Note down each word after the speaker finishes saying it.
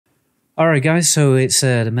Alright guys, so it's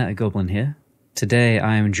the Meta Goblin here. Today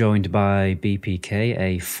I am joined by BPK,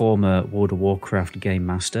 a former World of Warcraft game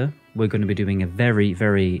master. We're going to be doing a very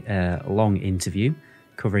long interview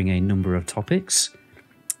covering a number of topics.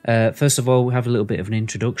 First of all, we have a little bit of an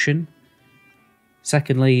introduction.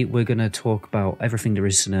 Secondly, we're going to talk about everything there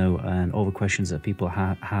is to know and all the questions that people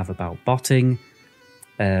have about botting.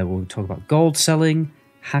 We'll talk about gold selling,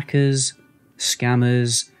 hackers,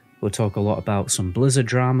 scammers. We'll talk a lot about some Blizzard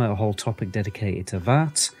drama, a whole topic dedicated to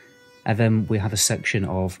that. And then we have a section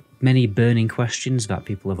of many burning questions that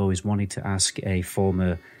people have always wanted to ask a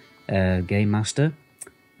former game master.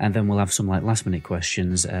 And then we'll have some last minute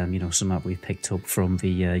questions, some that we've picked up from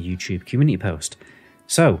the YouTube community post.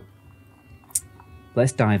 So,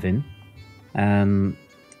 let's dive in.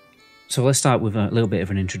 So let's start with a little bit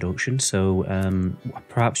of an introduction. So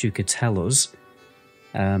perhaps you could tell us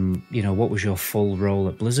what was your full role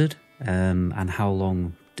at Blizzard, and how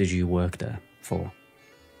long did you work there for?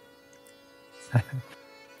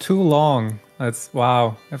 Too long. That's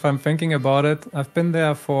wow. If I'm thinking about it, I've been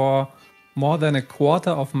there for more than a quarter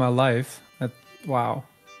of my life. Wow.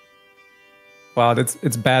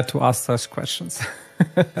 It's bad to ask such questions.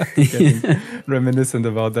 Getting reminiscent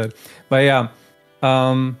about that. But yeah,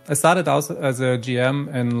 I started out as a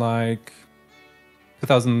GM in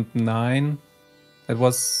 2009. It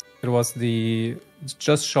was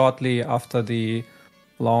just shortly after the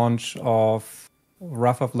launch of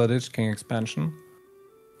Wrath of the Lich King expansion,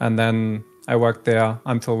 and then I worked there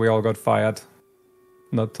until we all got fired,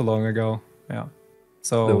 not too long ago. Yeah,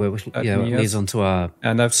 so it leads on to our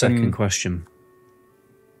second question.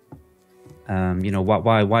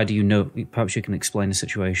 Why do you know? Perhaps you can explain the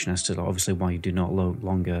situation as to obviously why you do not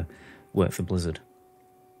longer work for Blizzard.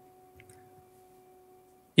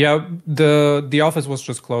 Yeah, the office was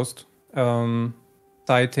just closed,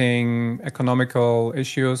 citing economical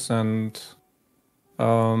issues, and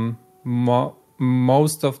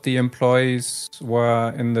most of the employees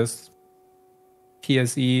were in this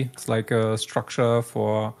PSE. It's like a structure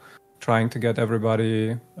for trying to get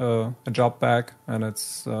everybody a job back, and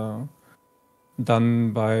it's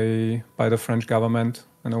done by the French government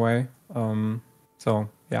in a way. So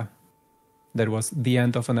yeah, that was the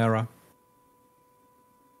end of an era.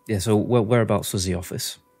 Yeah, so whereabouts was the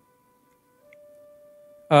office?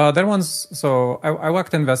 I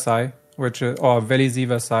worked in Versailles, or Vélizy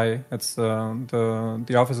Versailles. It's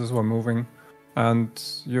the offices were moving, and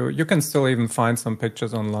you can still even find some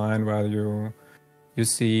pictures online where you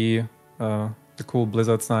see the cool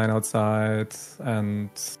Blizzard sign outside, and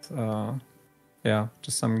just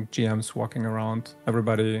some GMs walking around.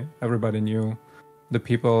 Everybody knew the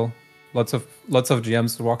people. Lots of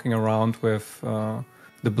GMs walking around with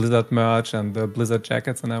the Blizzard merch and the Blizzard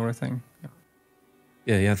jackets and everything.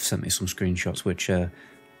 Yeah, you have sent me some screenshots, which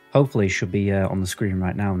hopefully should be on the screen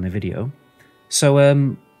right now in the video. So,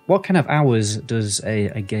 what kind of hours does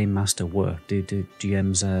a game master work? Do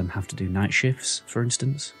GMs have to do night shifts, for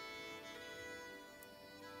instance?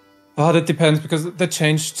 Oh, that depends, because that's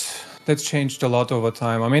changed a lot over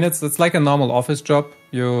time. I mean, it's like a normal office job.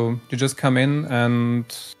 You just come in and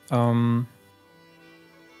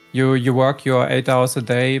you work your 8 hours a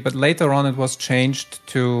day, but later on it was changed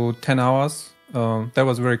to 10 hours. That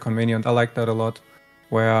was very convenient. I liked that a lot,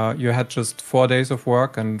 where you had just 4 days of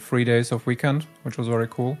work and 3 days of weekend, which was very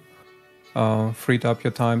cool. Freed up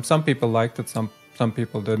your time. Some people liked it, some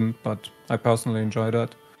people didn't, but I personally enjoyed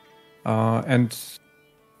it. And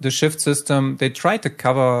the shift system, they tried to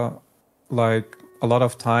cover like a lot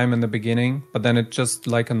of time in the beginning, but then it's just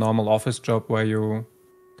like a normal office job where you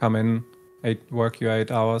come in, work your 8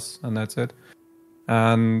 hours, and that's it.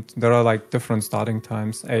 And there are like different starting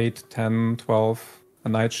times, 8, 10, 12. A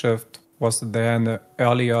night shift was there in the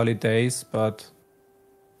early days, but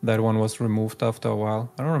that one was removed after a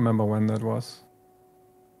while. I don't remember when that was.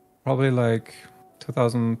 Probably like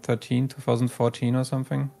 2013, 2014 or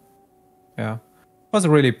something. Yeah, it was a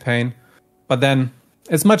really pain. But then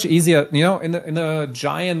it's much easier, in a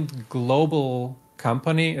giant global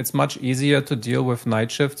company, it's much easier to deal with night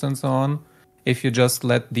shifts and so on if you just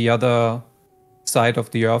let the other side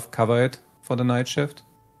of the earth cover it for the night shift.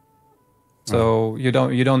 So you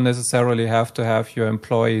don't necessarily have to have your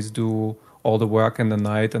employees do all the work in the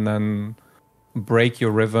night and then break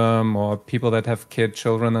your rhythm, or people that have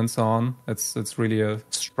children and so on. It's really a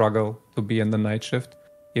struggle to be in the night shift,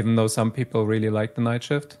 even though some people really like the night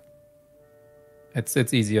shift.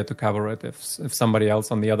 It's easier to cover it if somebody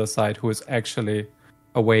else on the other side who is actually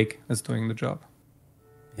awake is doing the job.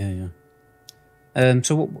 Yeah.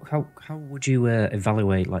 So how would you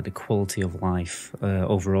evaluate like the quality of life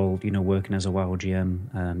overall? Working as a WoW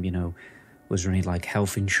GM, Was there any like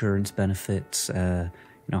health insurance benefits?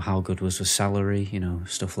 How good was the salary?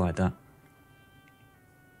 Stuff like that.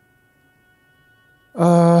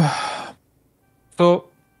 So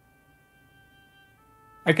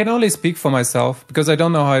I can only speak for myself because I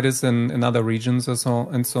don't know how it is in other regions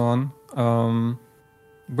and so on.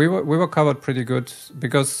 We were covered pretty good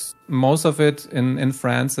because most of it in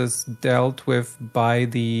France is dealt with by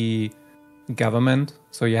the government.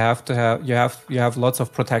 So you have lots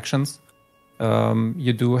of protections.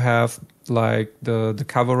 You do have like the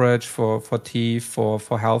coverage for teeth,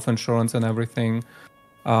 for health insurance and everything.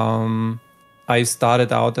 I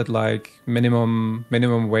started out at like minimum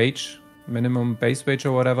base wage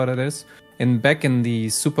or whatever that is. And back in the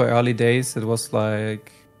super early days, it was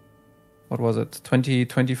like, what was it,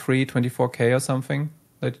 23, 24K or something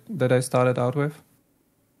that I started out with.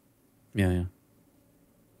 Yeah.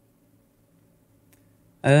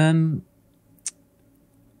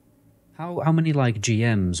 How many like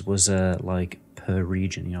GMs was like per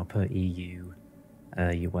region, per EU,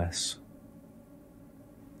 US?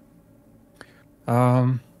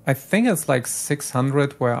 I think it's like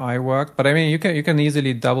 600 where I worked, but I mean you can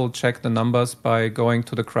easily double check the numbers by going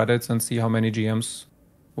to the credits and see how many GMs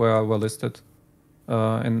were listed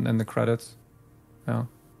in the credits. Yeah, it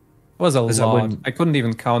was a lot. I couldn't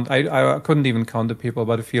even count. I couldn't even count the people,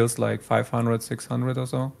 but it feels like 500, 600 or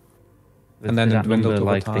so. And then it dwindled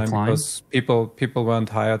over time because people weren't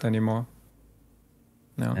hired anymore.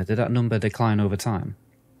 No. Did that number decline over time?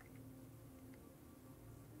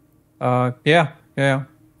 Yeah.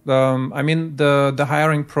 I mean the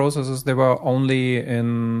hiring processes, they were only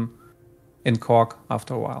in Cork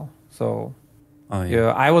after a while. So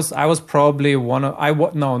yeah, I was probably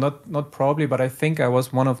not probably, but I think I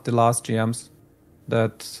was one of the last GMs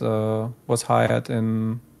that was hired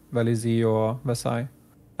in Vélizy or Versailles.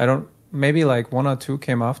 Maybe like one or two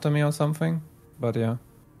came after me or something, but yeah.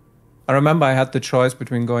 I remember I had the choice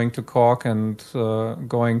between going to Cork and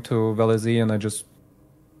going to Vélizy, and I just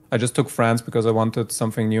took France because I wanted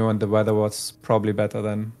something new, and the weather was probably better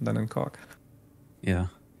than in Cork. Yeah.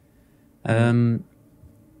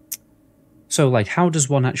 So, like, how does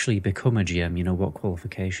one actually become a GM? What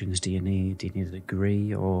qualifications do you need? Do you need a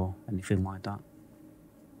degree or anything like that?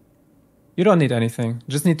 You don't need anything.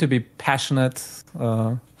 You just need to be passionate,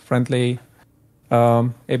 friendly,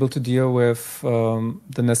 able to deal with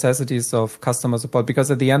the necessities of customer support.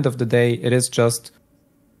 Because at the end of the day, it is just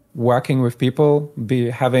working with people,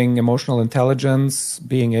 having emotional intelligence,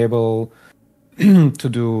 being able to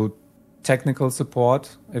do technical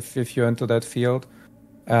support if you're into that field,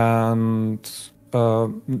 and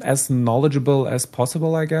as knowledgeable as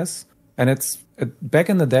possible, I guess. And back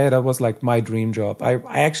in the day, that was like my dream job. I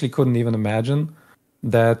actually couldn't even imagine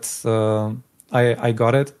that I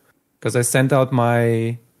got it, because I sent out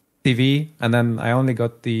my CV and then I only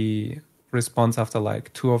got the response after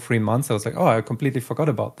like 2 or 3 months. I was like, oh, I completely forgot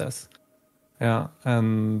about this. Yeah.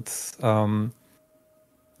 And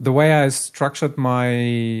the way I structured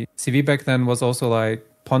my CV back then was also like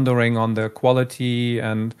pondering on the quality.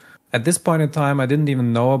 And at this point in time, I didn't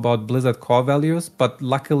even know about Blizzard core values, but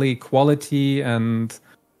luckily quality and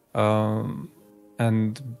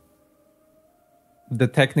the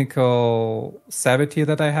technical savvy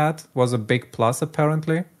that I had was a big plus,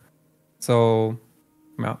 apparently. So,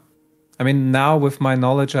 yeah. I mean, now with my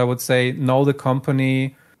knowledge, I would say know the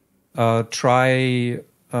company, try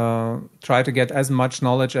to get as much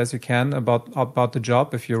knowledge as you can about the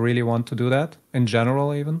job if you really want to do that, in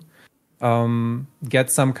general even. Get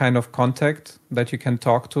some kind of contact that you can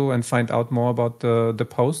talk to and find out more about the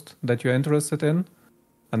post that you're interested in,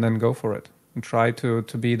 and then go for it and try to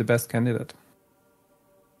be the best candidate.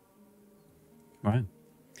 Right.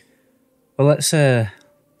 Well, let's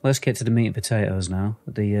get to the meat and potatoes now.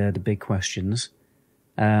 The big questions.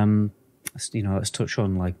 Let's touch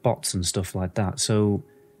on like bots and stuff like that. So,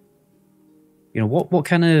 what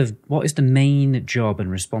is the main job and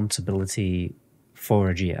responsibility for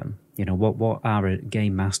a GM? What are a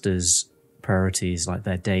game master's priorities, like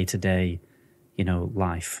their day-to-day,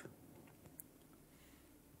 life?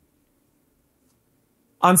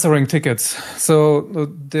 Answering tickets. So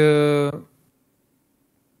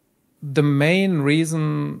the main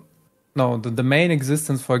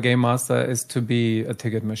existence for a game master is to be a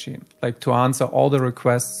ticket machine, like to answer all the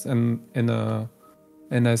requests in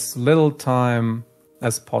as little time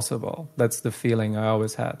as possible. That's the feeling I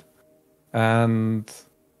always had. And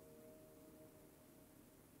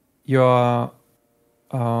you're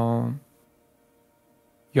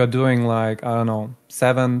doing like, I don't know,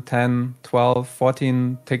 7, 10, 12,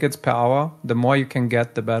 14 tickets per hour. The more you can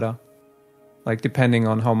get, the better. Like, depending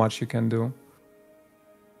on how much you can do.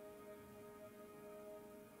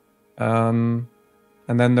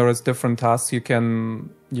 And then there is different tasks you can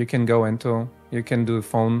go into. You can do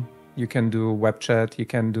phone, you can do web chat, you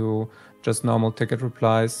can do just normal ticket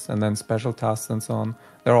replies, and then special tasks and so on.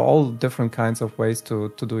 There are all different kinds of ways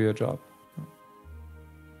to do your job.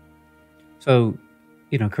 So,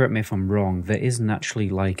 correct me if I'm wrong, there isn't actually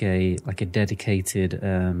like a dedicated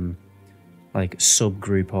like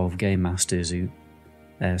subgroup of game masters who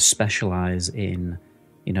specialize in,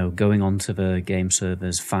 going onto the game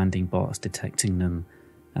servers, finding bots, detecting them,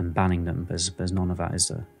 and banning them. There's none of that, is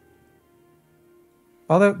there?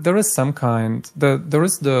 Well, there is some kind. There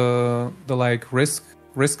is the like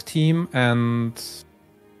risk team, and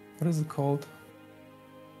what is it called?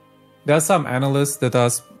 There are some analysts that are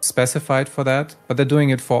specified for that, but they're doing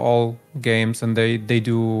it for all games, and they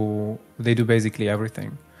do basically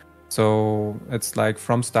everything. So it's like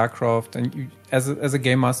from StarCraft, and you, as a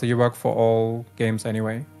game master, you work for all games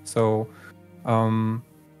anyway. So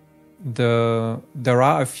there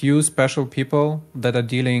are a few special people that are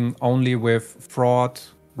dealing only with fraud,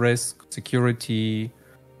 risk, security,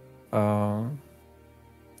 I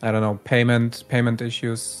don't know, payment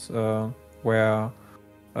issues where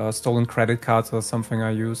stolen credit cards or something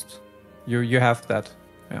are used. You have that,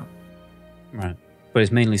 yeah. Right, but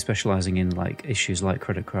it's mainly specializing in like issues like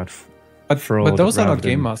credit card fraud. But those are not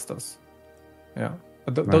game masters. Yeah,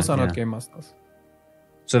 but those are not game masters.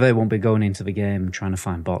 So they won't be going into the game trying to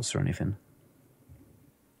find bots or anything?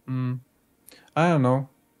 I don't know.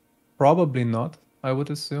 Probably not, I would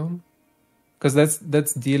assume. Because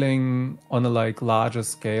that's dealing on a like larger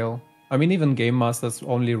scale. I mean, even game masters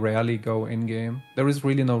only rarely go in-game. There is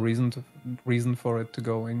really no reason for it to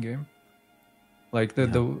go in-game. Like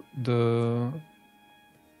if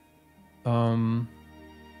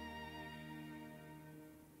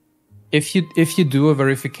you do a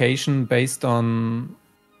verification based on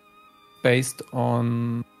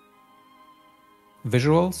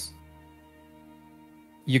visuals,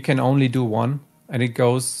 you can only do one, and it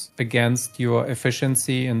goes against your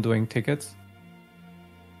efficiency in doing tickets.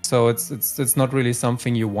 So it's not really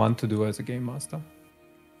something you want to do as a game master.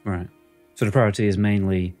 Right. So the priority is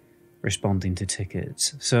mainly responding to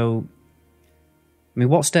tickets. So, I mean,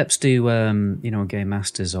 what steps do game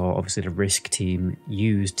masters or obviously the risk team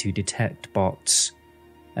use to detect bots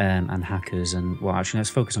and hackers? And well, actually, let's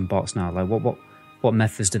focus on bots now. Like, what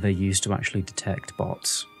methods do they use to actually detect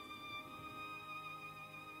bots?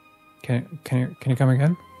 Can you come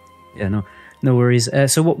again? Yeah, no worries.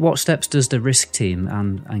 So, what steps does the risk team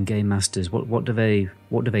and game masters what do they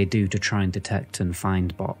do to try and detect and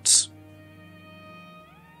find bots?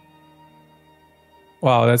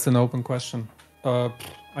 Wow, that's an open question.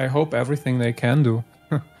 I hope everything they can do.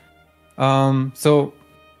 So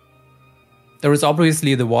there is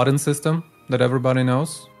obviously the warden system that everybody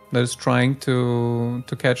knows that is trying to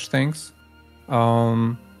catch things.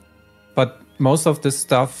 But most of this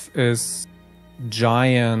stuff is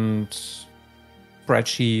giant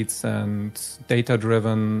spreadsheets and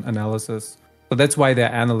data-driven analysis. So that's why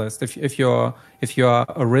they're analysts. If you're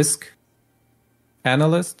a risk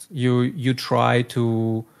analyst, you try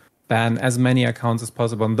to ban as many accounts as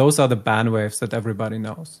possible, and those are the ban waves that everybody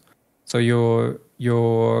knows. So you're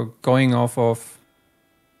going off of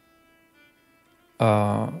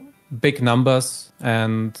big numbers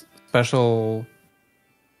and special.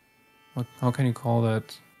 How can you call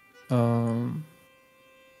that?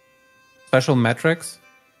 Special metrics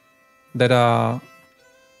that are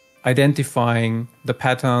identifying the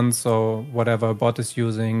patterns or whatever a bot is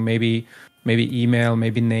using. Maybe email,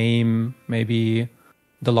 maybe name, maybe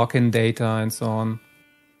the login data and so on.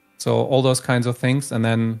 So all those kinds of things, and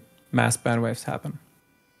then mass ban waves happen.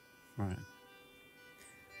 Right.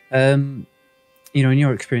 In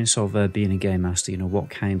your experience of being a game master, what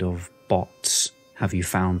kind of bots have you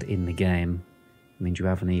found in the game? I mean, do you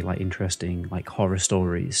have any like interesting like horror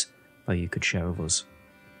stories that you could share with us?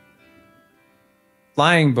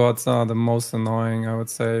 Flying bots are the most annoying, I would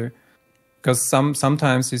say, because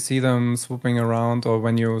sometimes you see them swooping around, or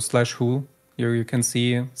when you /who, you can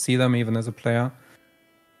see them even as a player.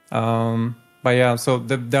 But yeah, so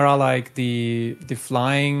there are like the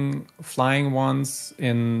flying ones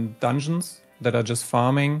in dungeons that are just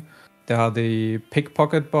farming. There are the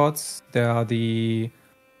pickpocket bots. There are the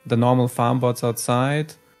normal farm bots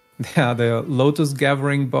outside. There are the lotus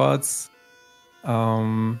gathering bots.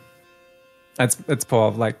 It's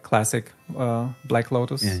part of like classic Black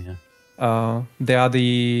Lotus. Yeah. There are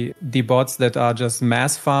the bots that are just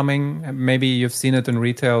mass farming. Maybe you've seen it in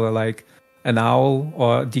retail, like an owl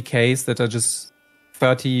or DKs that are just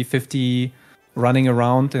 30, 50 running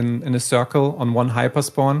around in a circle on one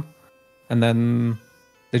hyperspawn. And then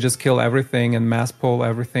They just kill everything and mass pull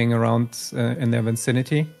everything around in their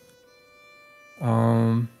vicinity.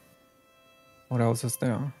 What else is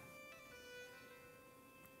there?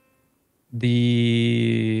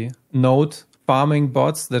 The node farming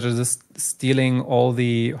bots that are just stealing all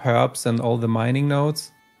the herbs and all the mining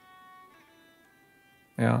nodes.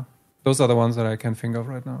 Yeah, those are the ones that I can think of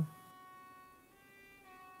right now.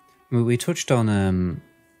 We touched on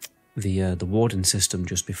the warden system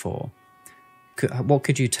just before. What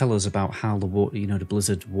could you tell us about how the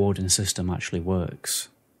Blizzard warden system actually works?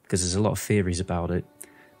 Because there's a lot of theories about it,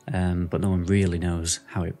 but no one really knows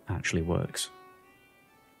how it actually works.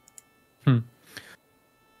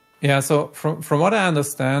 Yeah, so from what I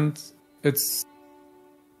understand, it's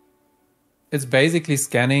basically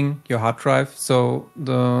scanning your hard drive. So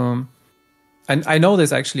and I know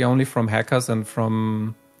this actually only from hackers and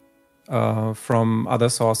from other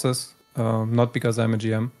sources, not because I'm a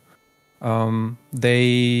GM.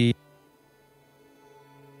 They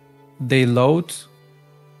load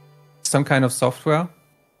some kind of software,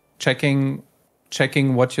 checking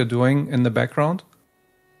what you're doing in the background,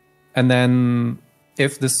 and then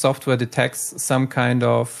if the software detects some kind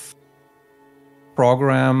of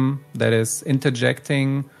program that is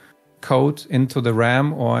interjecting code into the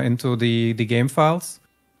RAM or into the game files,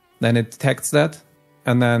 then it detects that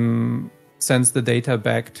and then sends the data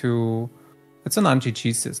back to... It's an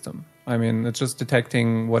anti-cheat system. I mean, it's just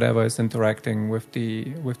detecting whatever is interacting with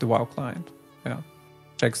the WoW client. Yeah,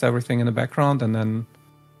 checks everything in the background, and then,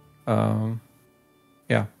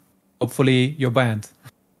 hopefully you're banned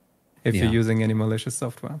if you're using any malicious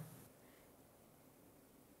software.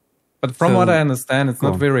 But from what I understand, it's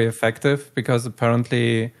not very effective because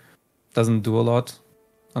apparently it doesn't do a lot,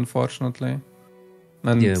 unfortunately.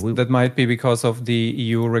 And that might be because of the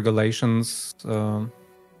EU regulations.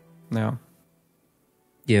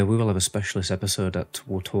 Yeah, we will have a specialist episode that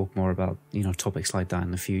will talk more about topics like that in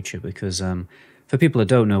the future, because for people that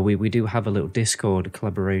don't know, we do have a little Discord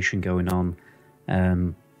collaboration going on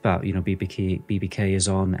about BBK is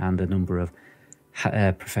on, and a number of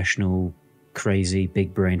professional, crazy,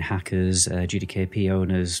 big brain hackers, GDKP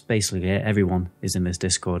owners. Basically, everyone is in this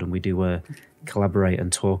Discord, and we do collaborate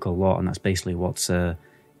and talk a lot, and that's basically what's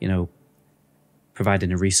providing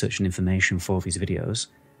the research and information for these videos.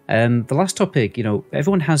 The last topic,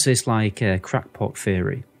 everyone has this crackpot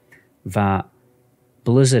theory that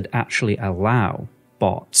Blizzard actually allow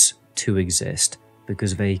bots to exist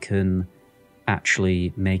because they can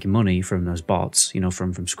actually make money from those bots,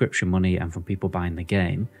 from subscription money and from people buying the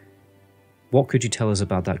game. What could you tell us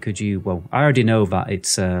about that? I already know that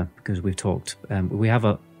it's because we've talked. We have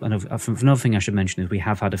another thing I should mention is we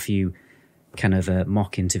have had a few kind of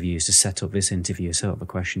mock interviews to set up this interview, set up the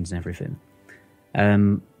questions and everything.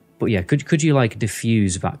 But yeah, could you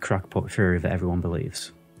diffuse that crackpot theory that everyone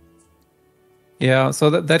believes? Yeah, so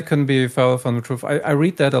that can be far from the truth. I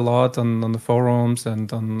read that a lot on the forums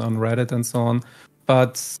and on Reddit and so on,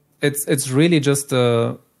 but it's really just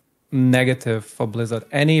a negative for Blizzard.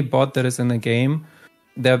 Any bot that is in a game,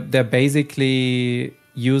 they're basically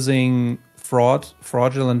using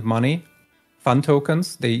fraudulent money, fun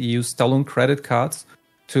tokens. They use stolen credit cards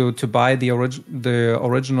to buy the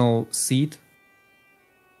original seed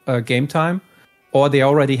game time, or they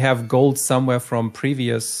already have gold somewhere from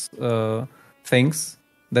previous things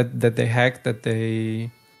that they hacked, that they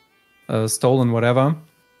stolen, whatever,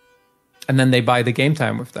 and then they buy the game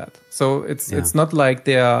time with that. So it's not like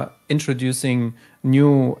they are introducing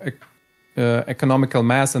new economical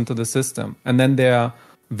mass into the system, and then they are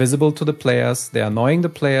visible to the players, they are annoying the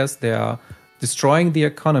players, they are destroying the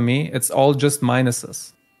economy. It's all just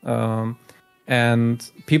minuses.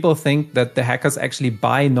 And people think that the hackers actually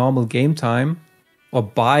buy normal game time or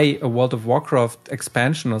buy a World of Warcraft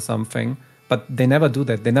expansion or something, but they never do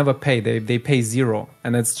that. They never pay. They pay zero,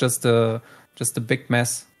 and it's just a big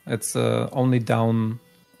mess. It's only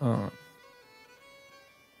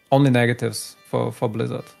negatives for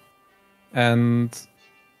Blizzard, and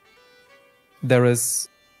there is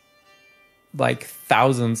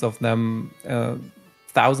thousands of them.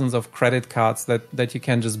 Thousands of credit cards that you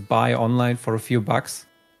can just buy online for a few bucks,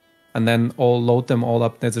 and then load them all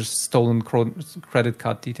up. There's just stolen credit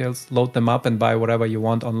card details. Load them up and buy whatever you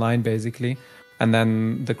want online, basically. And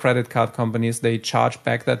then the credit card companies, they charge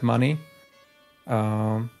back that money.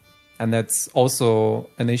 And that's also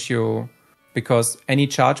an issue because any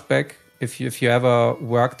chargeback, if you ever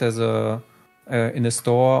worked as in a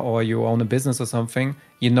store or you own a business or something,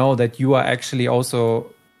 you know that you are actually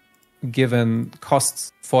also given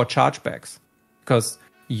costs for chargebacks because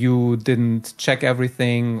you didn't check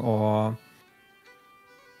everything, or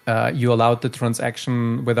you allowed the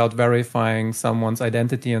transaction without verifying someone's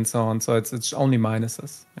identity and so on. So it's only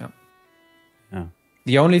minuses. Yeah. Yeah.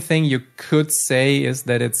 The only thing you could say is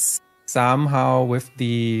that it's somehow with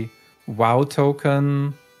the WoW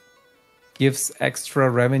token gives extra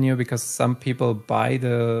revenue because some people buy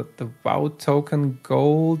the WoW token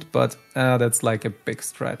gold, but that's like a big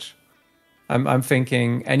stretch. I'm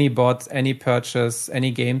thinking any bot, any purchase,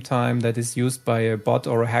 any game time that is used by a bot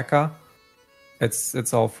or a hacker,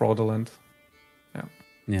 it's all fraudulent.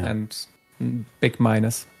 Yeah. And big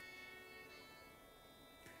minus.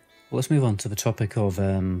 Well, let's move on to the topic of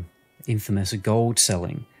infamous gold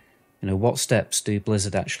selling. What steps do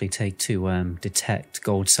Blizzard actually take to detect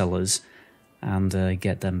gold sellers and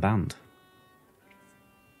get them banned?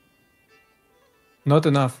 Not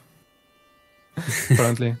enough.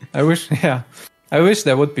 Currently, I wish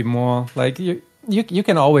there would be more. Like you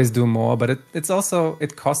can always do more, but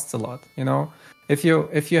it costs a lot. If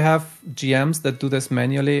you have GMs that do this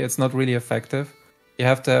manually, it's not really effective. You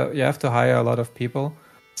have to hire a lot of people.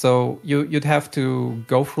 So you'd have to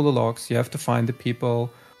go through the logs. You have to find the people.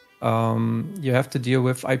 You have to deal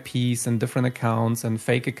with IPs and different accounts and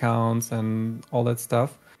fake accounts and all that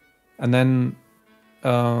stuff. And then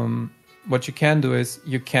what you can do is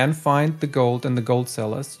you can find the gold and the gold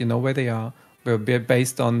sellers. You know where they are.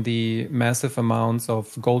 Based on the massive amounts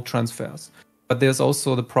of gold transfers. But there's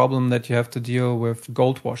also the problem that you have to deal with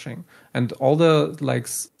gold washing. And all the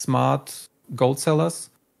smart gold sellers,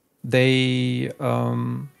 they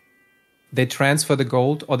transfer the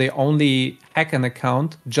gold, or they only hack an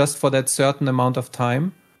account just for that certain amount of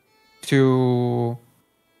time to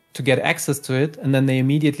get access to it, and then they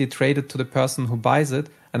immediately trade it to the person who buys it,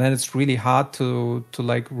 and then it's really hard to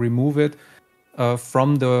remove it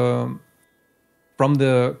from the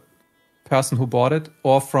person who bought it,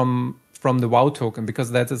 or from the WoW token,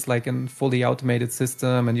 because that is like a fully automated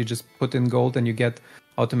system, and you just put in gold and you get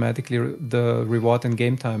automatically the reward and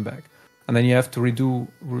game time back, and then you have to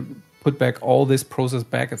put back all this process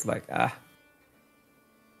back. It's like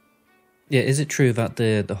Yeah, is it true that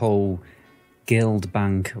the whole guild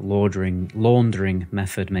bank laundering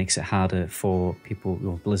method makes it harder for people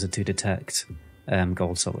or Blizzard to detect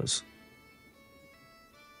gold sellers?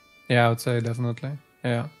 Yeah, I would say definitely.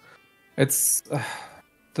 Yeah, it's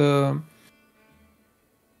the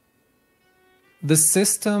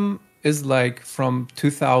system is like from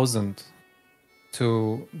 2000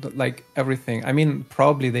 to like everything. I mean,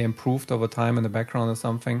 probably they improved over time in the background or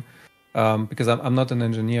something, because I'm not an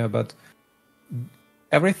engineer, but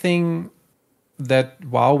everything that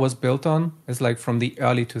WoW was built on is like from the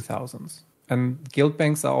early 2000s. And guild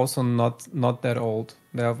banks are also not that old.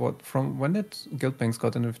 They are from when did guild banks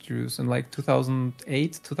got introduced? In like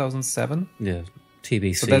 2008, 2007? Yeah,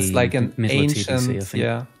 TBC. So that's like an ancient, TBC, I think.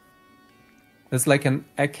 yeah. It's like an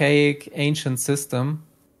archaic, ancient system,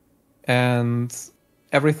 and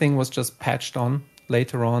everything was just patched on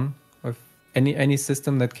later on with any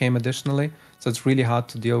system that came additionally. So it's really hard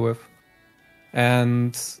to deal with.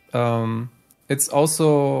 And it's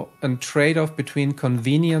also a trade-off between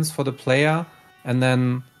convenience for the player and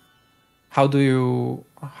then how do you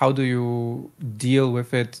deal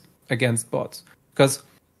with it against bots? Because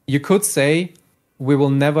you could say we will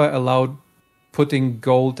never allow putting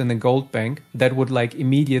gold in a gold bank. That would like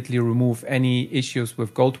immediately remove any issues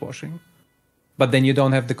with gold washing. But then you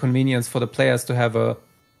don't have the convenience for the players to have a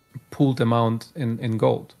pooled amount in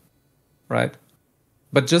gold, right?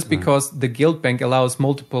 But just because the guild bank allows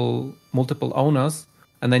multiple owners,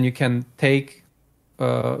 and then you can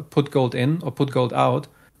put gold in or put gold out,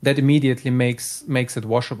 that immediately makes it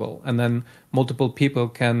washable, and then multiple people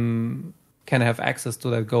can have access to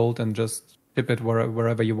that gold and just ship it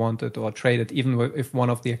wherever you want it, or trade it, even if one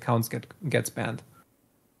of the accounts gets banned.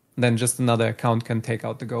 Then just another account can take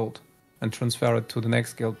out the gold and transfer it to the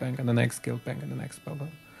next guild bank and the next guild bank and the next guild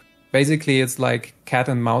bank. Basically, it's like cat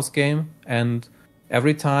and mouse game, and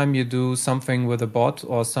every time you do something with a bot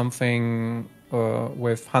or something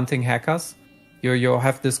with hunting hackers, you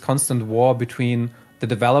have this constant war between the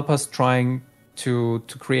developers trying to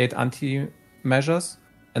create anti-measures,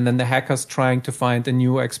 and then the hackers trying to find a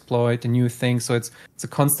new exploit, a new thing. So it's a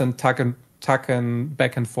constant tuck and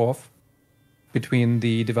back and forth between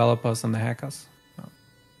the developers and the hackers.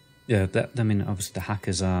 Yeah, I mean, obviously the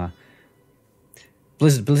hackers are...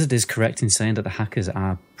 Blizzard is correct in saying that the hackers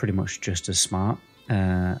are pretty much just as smart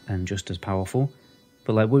and just as powerful.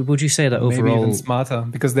 But like, would you say that overall... Maybe even smarter,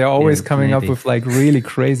 because they're always coming up with like really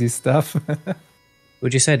crazy stuff.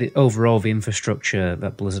 Would you say that overall the infrastructure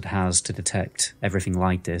that Blizzard has to detect everything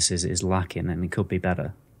like this is lacking and it could be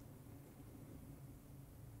better?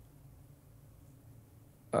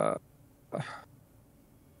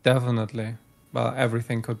 Definitely. Well,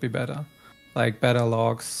 everything could be better. Like better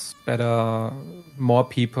logs, more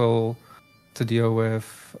people to deal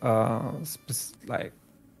with. Like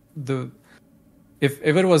if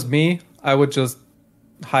it was me, I would just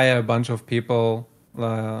hire a bunch of people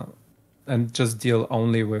and just deal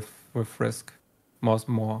only with risk,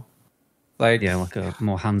 more. Like a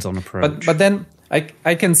more hands-on approach. But then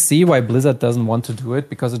I can see why Blizzard doesn't want to do it,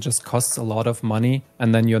 because it just costs a lot of money,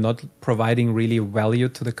 and then you're not providing really value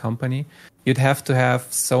to the company. You'd have to have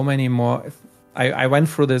so many more. I went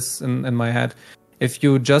through this in my head. If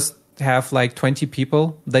you just have like 20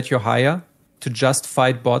 people that you hire to just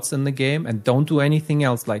fight bots in the game and don't do anything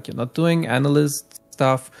else, like you're not doing analyst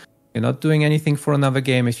stuff, you're not doing anything for another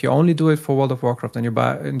game. If you only do it for World of Warcraft and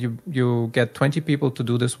you get 20 people to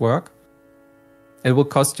do this work, it will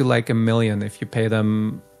cost you like $1 million if you pay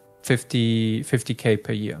them 50K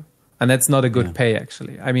per year. And that's not a good pay,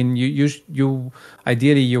 actually. I mean, you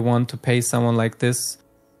ideally you want to pay someone like this,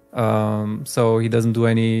 so he doesn't do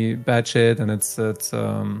any bad shit, and it's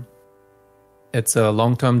a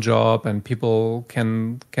long-term job, and people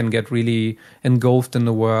can get really engulfed in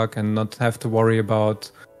the work and not have to worry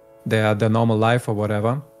about their normal life or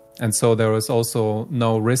whatever. And so there is also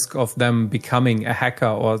no risk of them becoming a hacker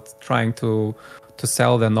or trying to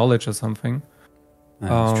sell their knowledge or something.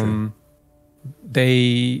 That's true.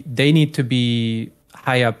 They need to be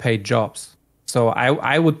higher paid jobs. So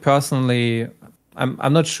I would personally,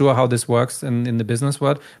 I'm not sure how this works in the business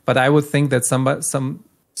world, but I would think that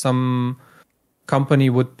some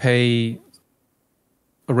company would pay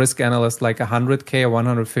a risk analyst like 100K or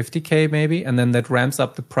 150K maybe, and then that ramps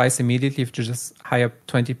up the price immediately if you just hire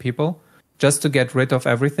 20 people just to get rid of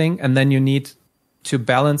everything. And then you need to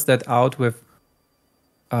balance that out with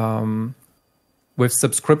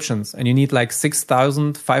subscriptions, and you need like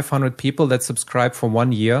 6,500 people that subscribe for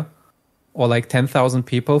 1 year, or like 10,000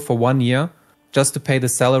 people for 1 year, just to pay the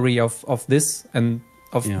salary of this and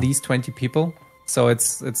of these 20 people. So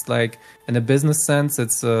it's like, in a business sense,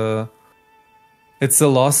 it's a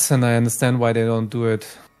loss, and I understand why they don't do it,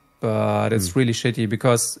 but it's really shitty,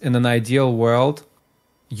 because in an ideal world,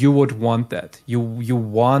 you would want that. You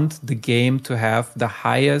want the game to have the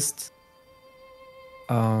highest,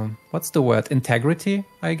 what's the word? Integrity,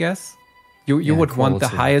 I guess. You would quality. Want the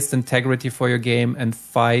highest integrity for your game and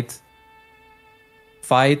fight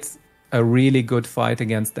a really good fight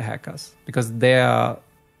against the hackers, because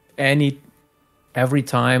every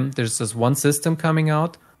time there's just one system coming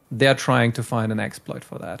out, they're trying to find an exploit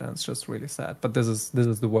for that, and it's just really sad. But this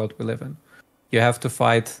is the world we live in. You have to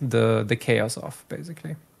fight the chaos off,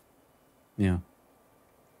 basically. Yeah.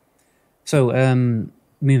 So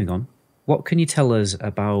moving on. What can you tell us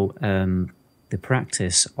about the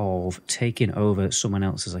practice of taking over someone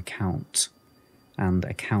else's account and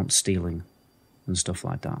account stealing and stuff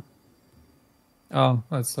like that? Oh,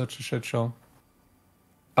 that's such a shit show.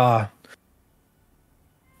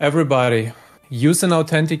 Everybody, use an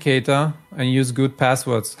authenticator and use good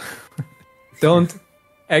passwords. Don't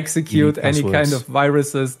execute any kind of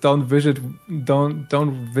viruses. Don't visit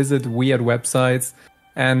weird websites.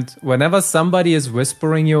 And whenever somebody is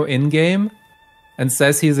whispering you in-game and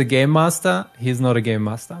says he's a game master, he's not a game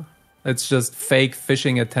master. It's just fake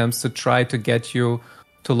phishing attempts to try to get you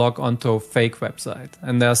to log onto a fake website.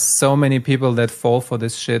 And there's so many people that fall for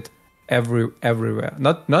this shit everywhere.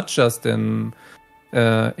 Not just in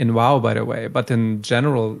WoW, by the way, but in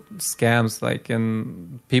general scams, like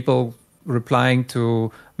in people replying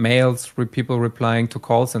to mails, people replying to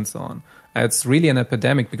calls and so on. It's really an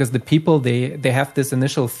epidemic, because the people, they have this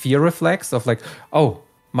initial fear reflex of like, oh,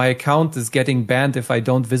 my account is getting banned if I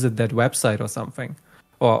don't visit that website or something.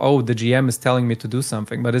 Or, oh, the GM is telling me to do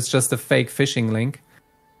something, but it's just a fake phishing link.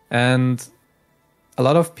 And a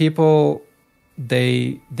lot of people,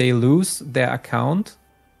 they lose their account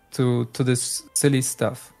to this silly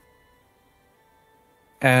stuff.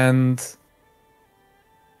 And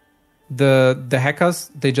the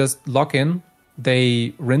hackers, they just log in.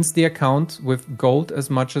 They rinse the account with gold as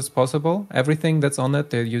much as possible. Everything that's on it,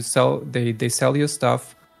 they sell your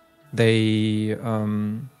stuff. They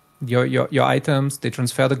your items. They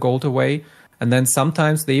transfer the gold away, and then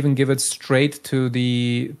sometimes they even give it straight to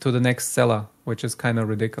the next seller, which is kind of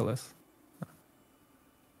ridiculous.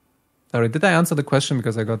 Sorry, did I answer the question?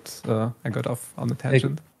 Because I got off on the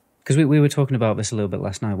tangent. Because we were talking about this a little bit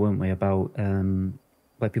last night, weren't we? About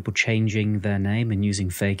like people changing their name and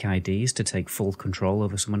using fake IDs to take full control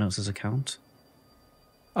over someone else's account.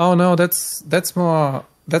 Oh no, that's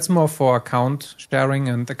more for account sharing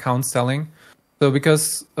and account selling. So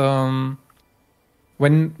because when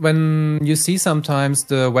you see sometimes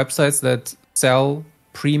the websites that sell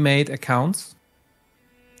pre-made accounts,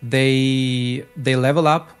 they level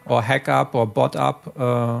up or hack up or bot up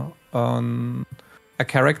on a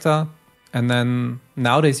character, and then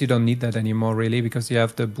nowadays you don't need that anymore really because you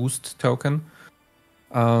have the boost token.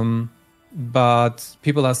 But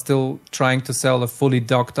people are still trying to sell a fully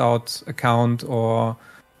docked out account or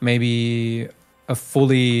maybe a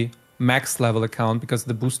fully max level account because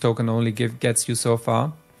the boost token only gets you so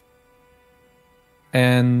far.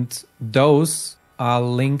 And those are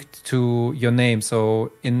linked to your name.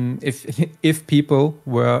 So if people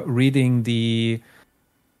were reading the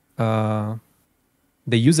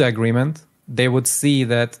user agreement, they would see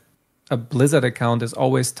that a Blizzard account is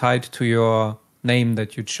always tied to your name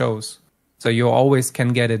that you chose. So you always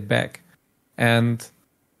can get it back. And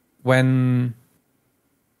when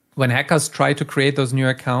hackers try to create those new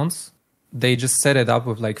accounts, they just set it up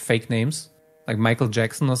with like fake names, like Michael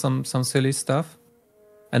Jackson or some silly stuff.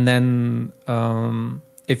 And then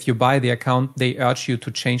if you buy the account, they urge you to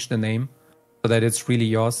change the name so that it's really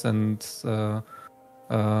yours and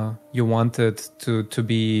you want it to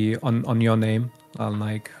be on your name,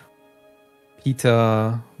 like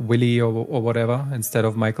Peter, Willie or whatever, instead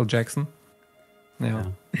of Michael Jackson. Yeah.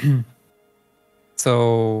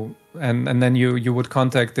 So and then you would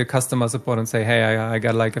contact the customer support and say, hey, I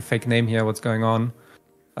got like a fake name here. What's going on?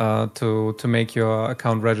 To make your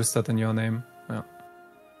account registered in your name. Yeah.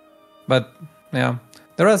 But yeah,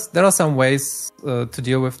 there are some ways to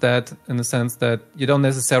deal with that in the sense that you don't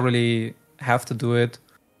necessarily have to do it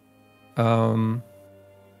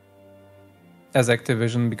as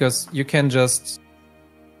Activision, because you can just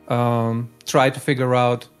try to figure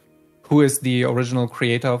out who is the original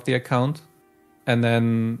creator of the account and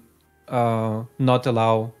then not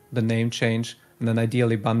allow the name change and then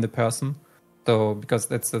ideally ban the person. So because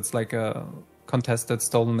that's like a contested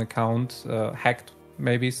stolen account, hacked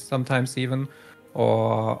maybe sometimes even,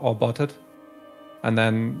 or botted, and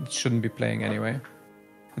then it shouldn't be playing anyway.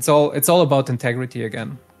 It's all about integrity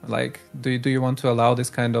again. Like, do you want to allow this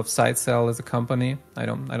kind of side sell as a company? I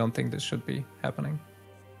don't think this should be happening.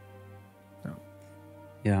 No.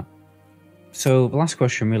 Yeah. So the last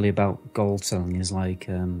question really about gold selling is like,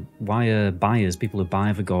 why are buyers, people who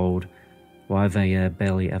buy the gold, why are they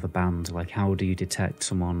barely ever banned? Like, how do you detect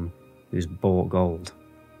someone who's bought gold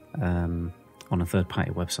on a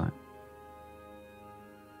third-party website?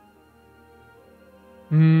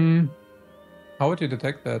 How would you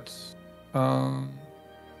detect that?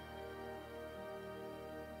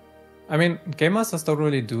 I mean, game masters don't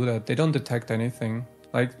really do that. They don't detect anything.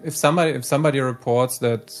 Like if somebody reports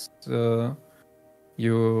that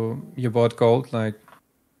you bought gold, like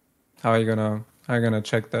how are you gonna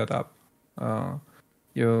check that up?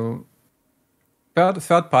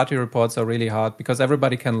 Third party reports are really hard because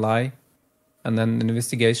everybody can lie, and then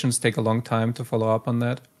investigations take a long time to follow up on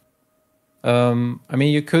that. I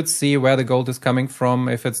mean, you could see where the gold is coming from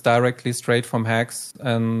if it's directly straight from hacks,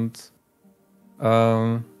 and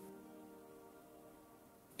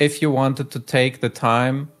if you wanted to take the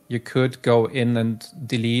time, you could go in and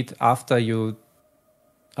delete after you've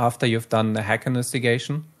done the hack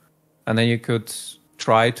investigation, and then you could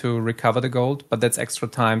try to recover the gold, but that's extra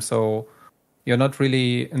time, so you're not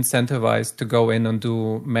really incentivized to go in and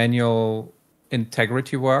do manual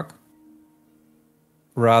integrity work.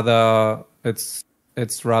 Rather, it's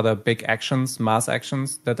rather big actions, mass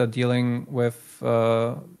actions that are dealing with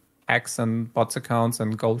hacks and bots accounts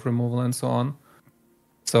and gold removal and so on.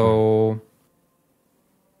 So,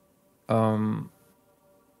 how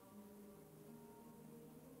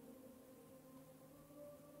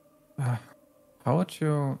would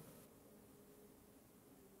you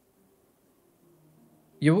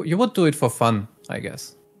would do it for fun, I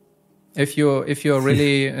guess. If you're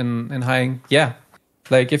really in high, yeah,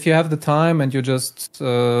 like if you have the time and you just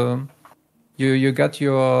you got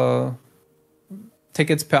your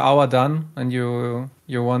tickets per hour done and you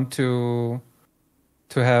want to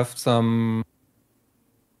have some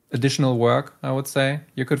additional work, I would say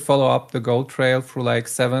you could follow up the gold trail through like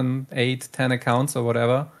 7, 8, 10 accounts or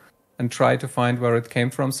whatever and try to find where it came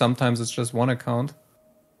from. Sometimes it's just one account,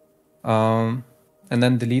 and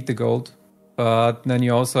then delete the gold. But then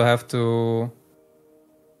you also have to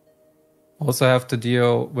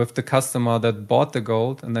deal with the customer that bought the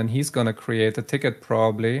gold, and then he's gonna create a ticket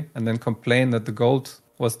probably and then complain that the gold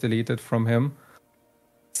was deleted from him.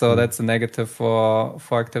 So that's a negative for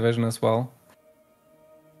Activision as well.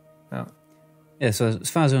 Yeah. Yeah, so as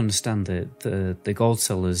far as I understand it, the gold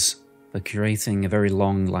sellers are creating a very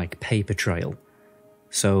long like paper trail.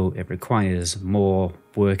 So it requires more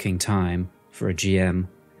working time for a GM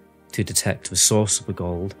to detect the source of the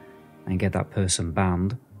gold and get that person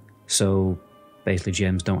banned. So basically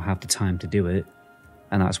GMs don't have the time to do it.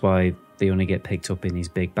 and that's why they only get picked up in these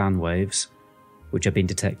big ban waves, which have been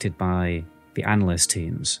detected by the analyst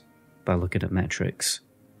teams by looking at metrics.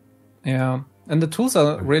 Yeah, and the tools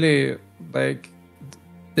are really like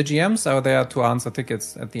the GMs are there to answer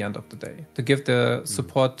tickets at the end of the day, to give the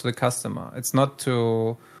support to the customer. It's not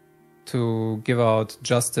to give out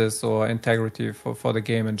justice or integrity for the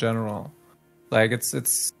game in general. Like it's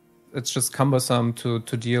just cumbersome to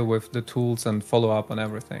deal with the tools and follow up on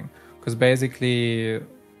everything, because basically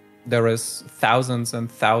there is thousands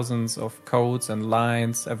and thousands of codes and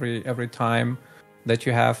lines every time that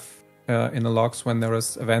you have in the logs when there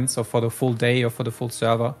is events, or for the full day or for the full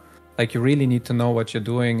server. Like, you really need to know what you're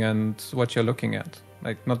doing and what you're looking at.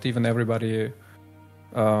 Like, not even everybody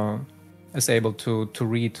is able to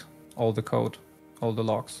read all the code, all the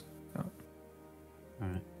logs. Yeah. All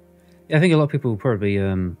right. Yeah, I think a lot of people will probably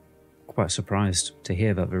be quite surprised to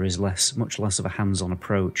hear that there is much less of a hands-on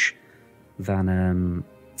approach than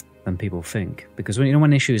people think. Because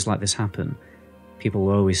when issues like this happen, people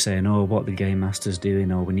are always saying, "Oh, what the game master's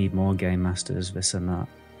doing," or "We need more game masters," this and that.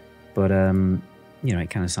 But it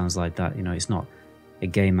kind of sounds like that. It's not a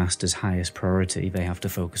game master's highest priority. They have to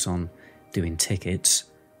focus on doing tickets.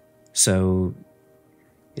 So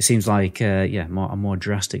it seems like a more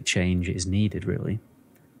drastic change is needed, really.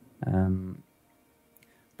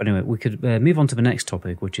 But anyway, we could move on to the next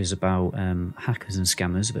topic, which is about hackers and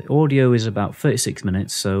scammers. The audio is about 36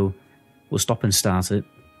 minutes, so we'll stop and start it.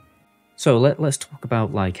 So let's talk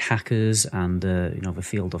about like hackers and the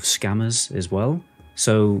field of scammers as well.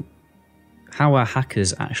 So how are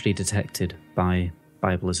hackers actually detected by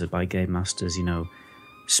Blizzard, by game masters?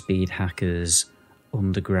 Speed hackers,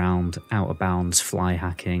 underground, out of bounds, fly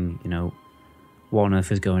hacking. What on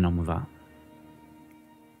earth is going on with that?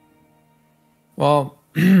 Well,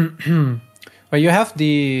 you have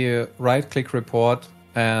the right-click report,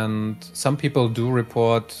 and some people do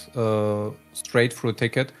report straight through a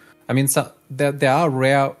ticket. I mean, there are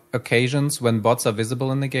rare occasions when bots are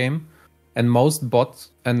visible in the game, and most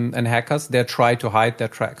bots and hackers, they try to hide their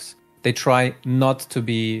tracks. They try not to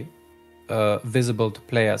be visible to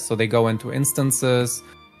players. So they go into instances,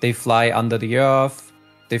 they fly under the earth,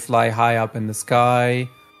 they fly high up in the sky,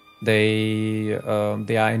 they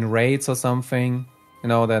are in raids or something.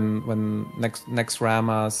 Then when next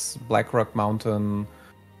Ramas, Blackrock Mountain,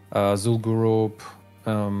 Zul'Gurub,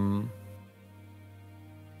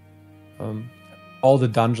 all the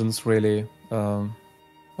dungeons really.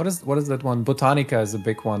 What is that one? Botanica is a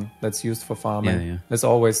big one that's used for farming. Yeah. There's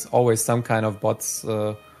always some kind of bots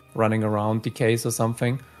running around, decays or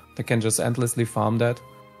something. They can just endlessly farm that.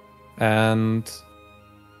 And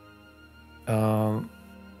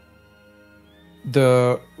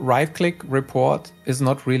the right-click report is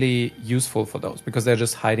not really useful for those, because they're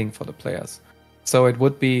just hiding for the players. So it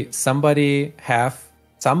would be somebody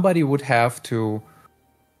would have to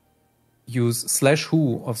use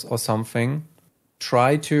 /who or something,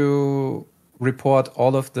 try to report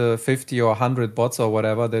all of the 50 or 100 bots or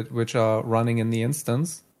whatever which are running in the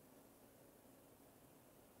instance,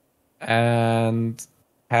 and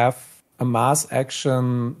have a mass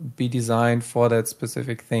action be designed for that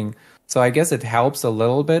specific thing. So I guess it helps a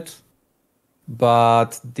little bit,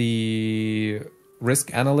 but the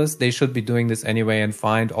risk analysts, they should be doing this anyway and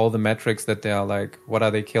find all the metrics that they are like, what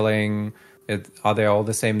are they killing? Are they all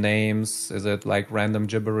the same names? Is it like random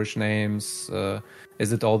gibberish names?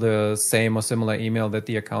 Is it all the same or similar email that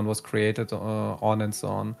the account was created on, and so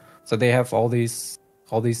on? So they have all these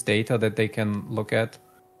data that they can look at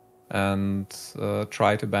and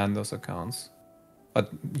try to ban those accounts. But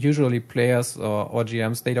usually players or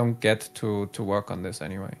GMs, they don't get to work on this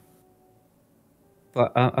anyway.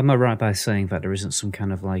 But am I right by saying that there isn't some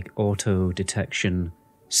kind of like auto detection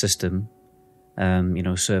system,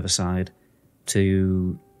 server side,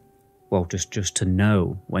 to just to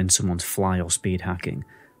know when someone's fly or speed hacking,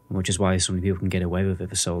 which is why so many people can get away with it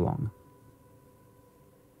for so long?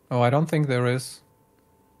 Oh, I don't think there is.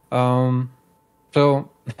 So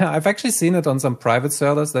I've actually seen it on some private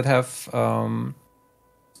servers that have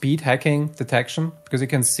speed hacking detection, because you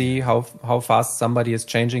can see how fast somebody is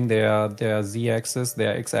changing their z-axis,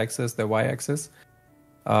 their x-axis, their y-axis.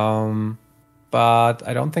 But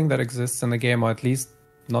I don't think that exists in the game, or at least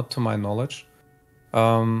not to my knowledge.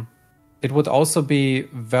 It would also be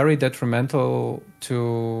very detrimental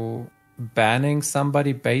to banning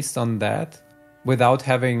somebody based on that without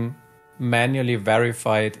having manually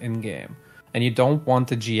verified in-game. And you don't want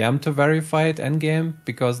the GM to verify it in-game,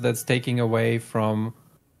 because that's taking away from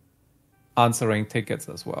answering tickets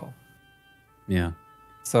as well. Yeah.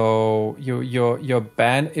 So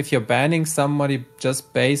if you're banning somebody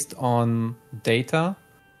just based on data,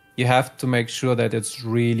 you have to make sure that it's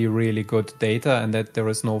really, really good data and that there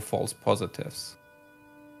is no false positives.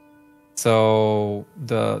 So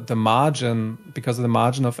the margin, because the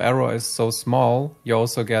margin of error is so small, you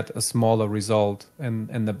also get a smaller result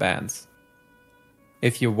in the bands.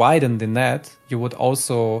 If you widen the net, you would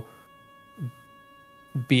also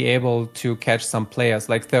be able to catch some players.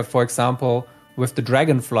 Like there, for example, with the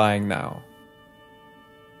dragon flying now,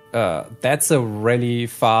 that's a really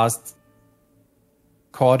fast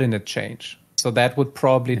coordinate change. So that would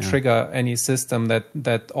probably trigger any system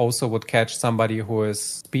that also would catch somebody who is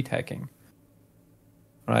speed hacking.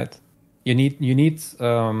 Right? You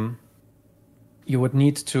would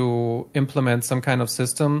need to implement some kind of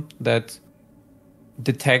system that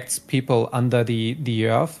detects people under the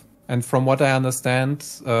earth. And from what I understand,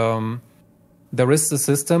 there is a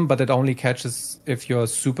system, but it only catches if you're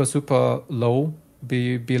super, super low,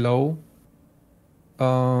 below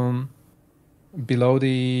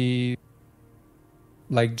the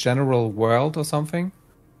like general world or something.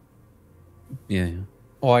 Yeah.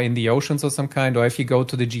 Or in the oceans or some kind, or if you go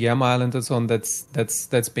to the GM island and so on, that's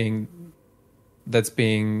being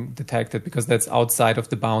detected because that's outside of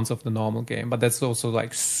the bounds of the normal game. But that's also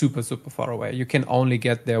like super, super far away. You can only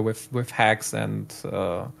get there with hacks and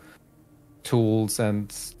tools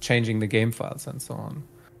and changing the game files and so on.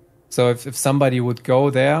 So if somebody would go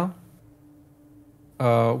there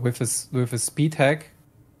with a speed hack,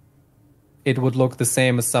 it would look the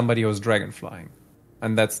same as somebody who's dragon flying,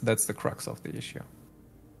 and that's the crux of the issue.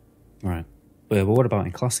 Right. But what about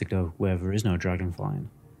in Classic though, where there is no dragon flying?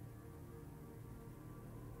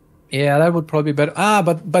 Yeah, that would probably be better.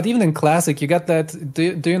 But even in Classic, you got that.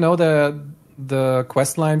 Do you know the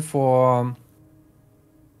quest line for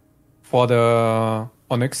the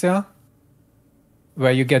Onyxia,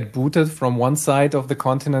 where you get booted from one side of the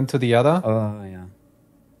continent to the other? Oh yeah.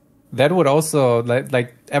 That would also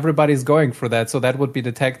like everybody's going for that, so that would be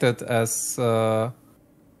detected as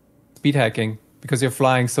speed hacking because you're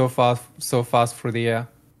flying so fast through the air.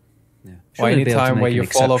 Yeah. Or any time where you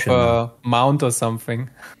fall off a mount or something.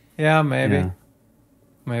 Yeah, maybe. Yeah.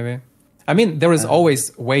 Maybe. I mean, there is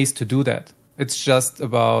always ways to do that. It's just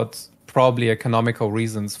about probably economical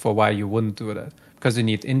reasons for why you wouldn't do that. Because you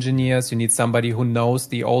need engineers, you need somebody who knows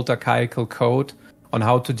the old archaical code on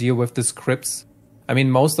how to deal with the scripts. I mean,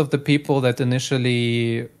 most of the people that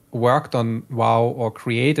initially worked on WoW or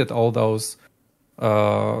created all those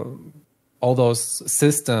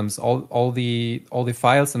systems, all the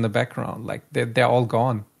files in the background, like they're all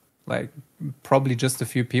gone. Like probably just a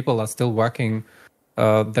few people are still working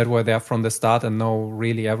that were there from the start and know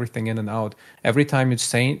really everything in and out. Every time you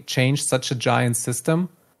change such a giant system,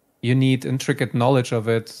 you need intricate knowledge of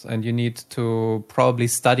it, and you need to probably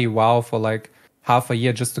study WoW for like half a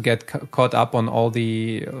year just to get caught up on all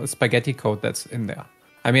the spaghetti code that's in there.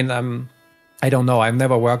 I mean, I don't know. I've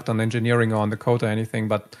never worked on engineering or on the code or anything,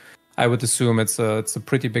 but I would assume it's a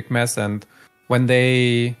pretty big mess. And when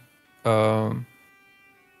they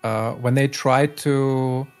tried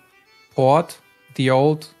to port the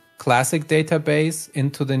old Classic database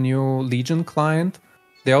into the new Legion client,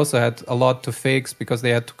 they also had a lot to fix because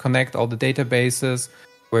they had to connect all the databases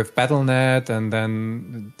with Battle.net, and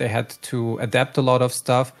then they had to adapt a lot of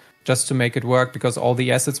stuff just to make it work because all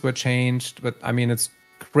the assets were changed. But I mean, it's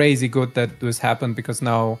crazy good that this happened because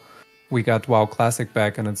now we got WoW Classic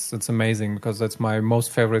back, and it's amazing because that's my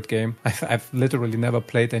most favorite game. I've literally never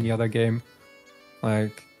played any other game.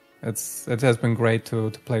 Like it has been great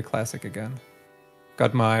to play Classic again.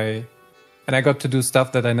 And I got to do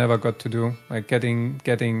stuff that I never got to do, like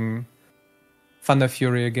getting Thunder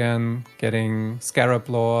Fury again, getting Scarab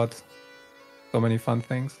Lord, so many fun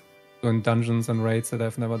things. Doing dungeons and raids that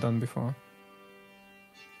I've never done before.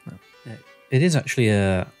 Yeah. It is actually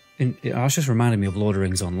it was just reminding me of Lord of the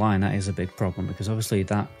Rings Online. That is a big problem because obviously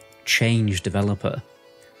that changed developer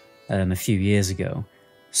a few years ago.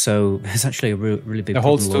 So there's actually a really big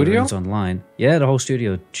problem with Lord of the Rings Online. Yeah, the whole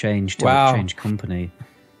studio changed company.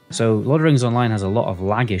 So Lord of the Rings Online has a lot of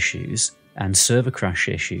lag issues and server crash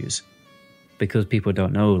issues because people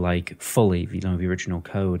don't know like fully, the original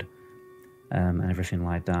code and everything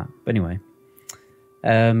like that. But anyway,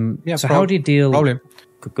 so how do you deal? Probably.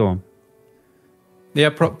 Go on. Yeah,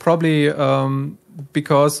 probably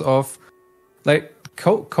because of like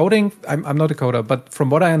coding. I'm not a coder, but from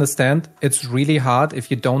what I understand, it's really hard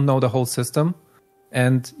if you don't know the whole system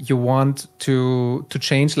and you want to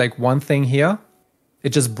change like one thing here. It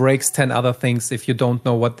just breaks 10 other things if you don't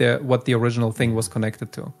know what the original thing was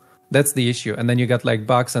connected to. That's the issue. And then you got like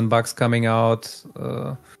bugs coming out.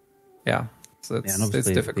 So it's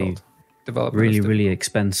difficult. Really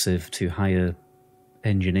expensive to hire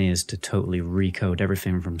engineers to totally recode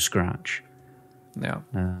everything from scratch. Yeah.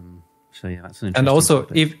 So yeah, that's an interesting And also,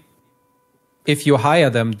 topic. if you hire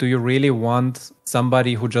them, do you really want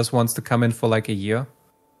somebody who just wants to come in for like a year?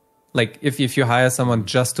 Like if you hire someone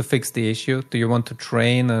just to fix the issue, do you want to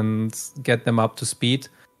train and get them up to speed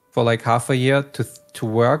for like half a year to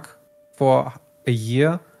work for a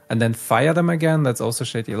year and then fire them again? That's also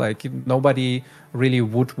shitty. Like nobody really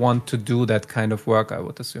would want to do that kind of work, I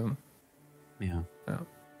would assume. Yeah. Yeah.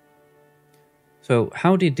 So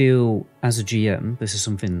how do you deal as a GM? This is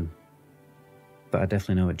something that I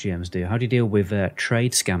definitely know what GMs do. How do you deal with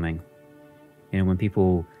trade scamming? You know, when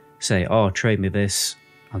people say, "Oh, trade me this,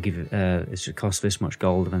 I'll give it. It should cost this much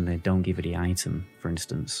gold," and then they don't give you the item, for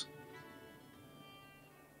instance.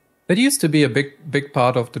 That used to be a big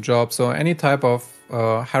part of the job. So any type of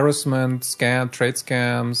harassment, scam, trade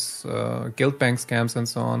scams, guild bank scams, and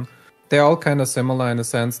so on, they're all kind of similar in the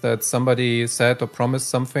sense that somebody said or promised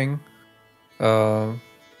something.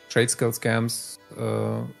 Trade skill scams,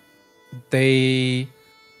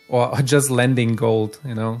 or just lending gold.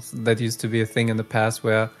 You know, that used to be a thing in the past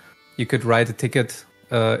where you could write a ticket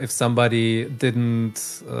if somebody didn't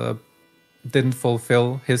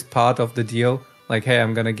fulfill his part of the deal. Like, hey,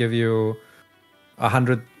 I'm gonna give you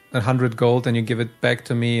 100 gold, and you give it back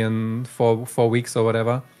to me in 4 weeks or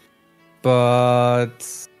whatever.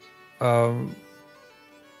 But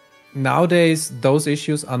nowadays, those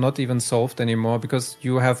issues are not even solved anymore because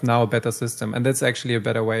you have now a better system, and that's actually a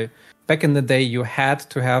better way. Back in the day, you had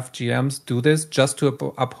to have GMs do this just to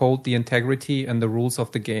uphold the integrity and the rules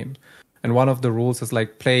of the game. And one of the rules is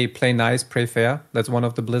like play nice, play fair. That's one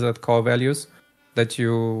of the Blizzard core values that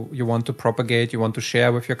you want to propagate, you want to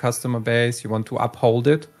share with your customer base, you want to uphold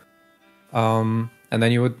it. And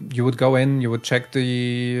then you would go in, you would check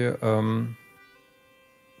the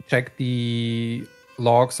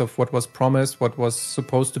logs of what was promised, what was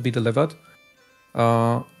supposed to be delivered.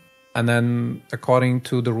 And then according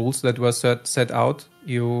to the rules that were set out,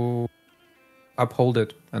 you uphold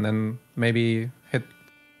it, and then maybe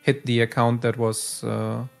hit the account that was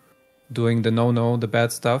doing the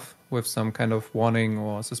bad stuff with some kind of warning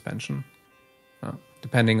or suspension,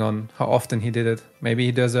 depending on how often he did it. Maybe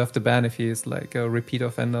he deserved the ban if he is like a repeat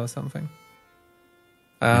offender or something.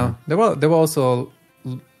 There were also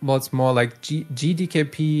what's more like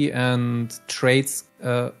GDKP and trades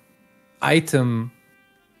item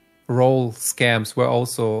role scams were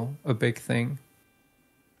also a big thing.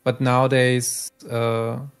 But nowadays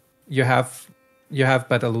you have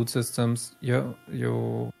better loot systems. You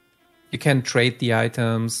can trade the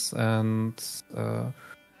items, and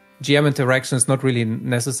GM interaction is not really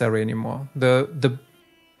necessary anymore. The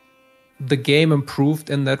game improved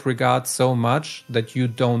in that regard so much that you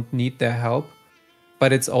don't need their help.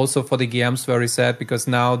 But it's also for the GMs very sad because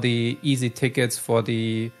now the easy tickets for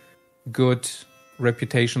the good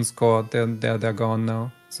reputation score, they're gone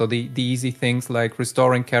now. So the easy things like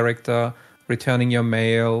restoring character, returning your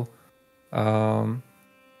mail,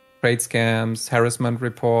 trade scams, harassment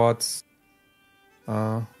reports.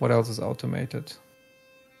 What else is automated?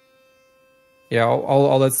 Yeah,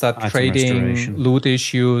 all that stuff. Item Trading, restoration. loot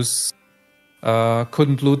issues.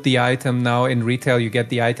 Couldn't loot the item. Now in retail, you get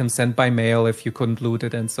the item sent by mail if you couldn't loot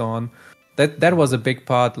it, and so on. That was a big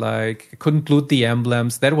part. Like, couldn't loot the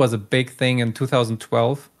emblems. That was a big thing in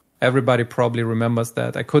 2012. Everybody probably remembers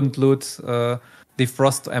that. I couldn't loot the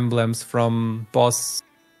frost emblems from boss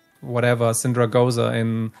whatever Sindragosa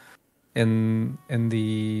in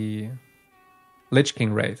the Lich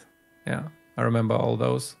King raid. Yeah, I remember all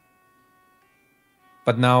those.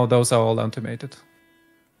 But now those are all automated.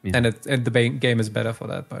 Yeah. And the game is better for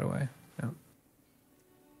that, by the way.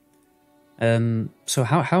 Yeah. So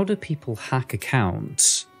how do people hack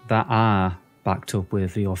accounts that are backed up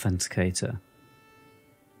with the authenticator?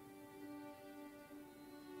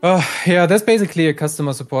 Yeah, that's basically a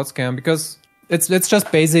customer support scam because it's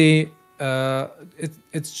just basically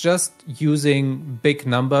it's just using big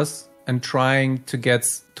numbers and trying to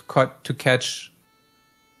catch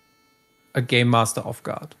a game master off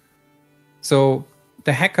guard. So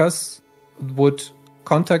the hackers would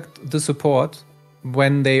contact the support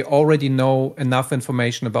when they already know enough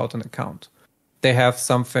information about an account. They have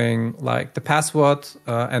something like the password,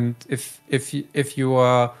 and if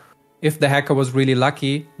the hacker was really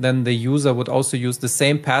lucky, then the user would also use the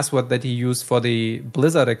same password that he used for the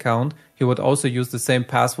Blizzard account. He would also use the same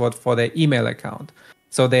password for their email account.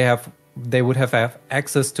 So they would have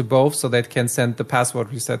access to both, so they can send the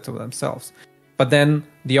password reset to themselves. But then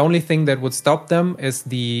the only thing that would stop them is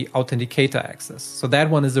the authenticator access. So that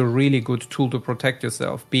one is a really good tool to protect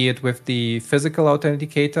yourself, be it with the physical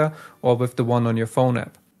authenticator or with the one on your phone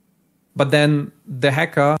app. But then the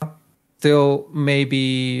hacker still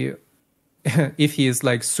maybe, if he is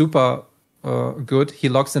like super good, he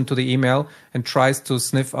logs into the email and tries to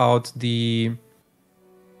sniff out the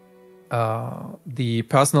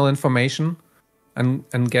personal information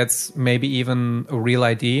and gets maybe even a real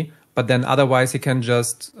ID. But then otherwise he can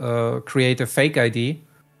just create a fake ID,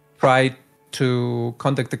 try to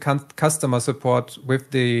contact the customer support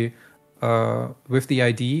with the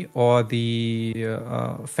ID or the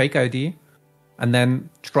fake ID, and then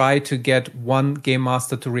try to get one game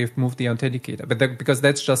master to remove the authenticator. But because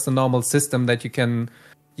that's just a normal system that you can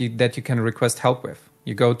request help with.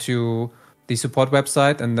 You go to the support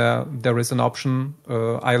website and there is an option,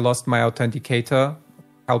 I lost my authenticator,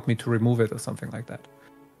 help me to remove it or something like that.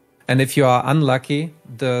 And if you are unlucky,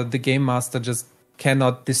 the game master just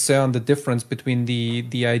cannot discern the difference between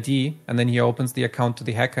the ID, and then he opens the account to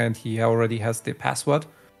the hacker and he already has the password,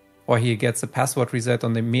 or he gets a password reset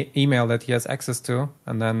on the email that he has access to,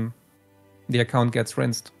 and then the account gets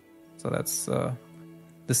rinsed. So that's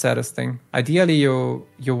the saddest thing. Ideally, you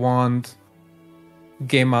want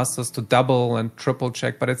game masters to double and triple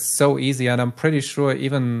check, but it's so easy, and I'm pretty sure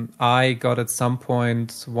even I got at some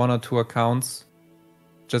point 1 or 2 accounts.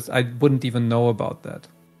 Just I wouldn't even know about that.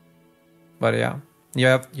 But yeah,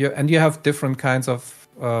 you have different kinds of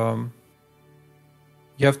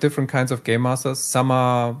game masters. Some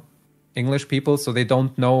are English people, so they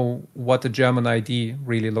don't know what a German ID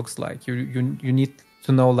really looks like. You need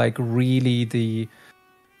to know like really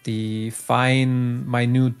the fine,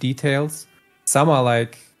 minute details. Some are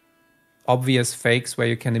like obvious fakes where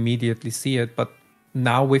you can immediately see it, but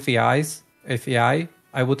now with AI,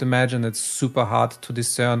 I would imagine it's super hard to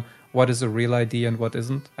discern what is a real ID and what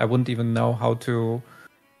isn't. I wouldn't even know how to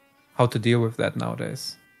deal with that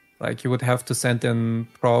nowadays. Like you would have to send in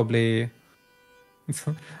probably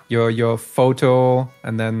your photo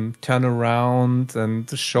and then turn around and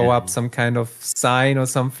show up some kind of sign or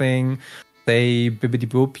something. Say bibbidi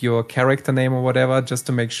boop your character name or whatever, just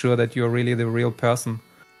to make sure that you're really the real person.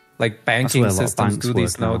 Like banking systems do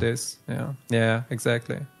these nowadays. Yeah,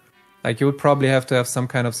 exactly. Like you would probably have to have some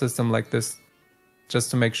kind of system like this, just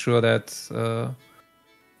to make sure that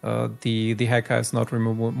the hacker is not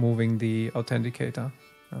removing the authenticator.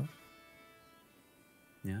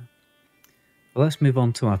 Yeah. Well, let's move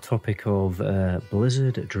on to our topic of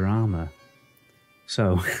Blizzard drama.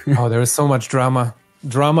 So, there is so much drama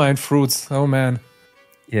and fruits. Oh man.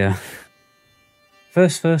 Yeah.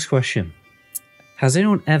 First question: has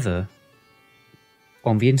anyone ever,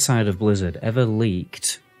 on the inside of Blizzard, ever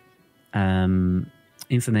leaked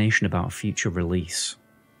information about a future release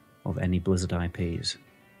of any Blizzard IPs?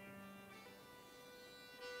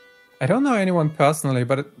 I don't know anyone personally,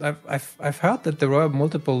 but I've heard that there were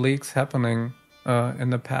multiple leaks happening in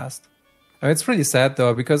the past. I mean, it's pretty sad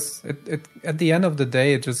though, because it at the end of the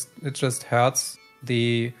day it just hurts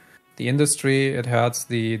the industry, it hurts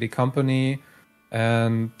the company,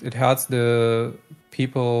 and it hurts the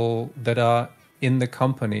people that are in the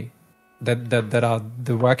company, that are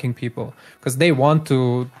the working people, because they want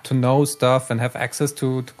to know stuff and have access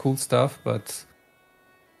to cool stuff, but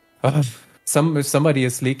if somebody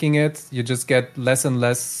is leaking it, you just get less and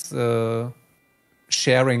less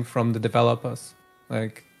sharing from the developers.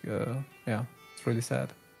 Like, it's really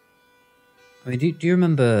sad. I mean, do you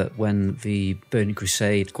remember when the Burning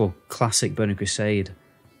Crusade, called Classic Burning Crusade,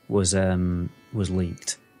 was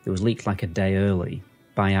leaked? It was leaked like a day early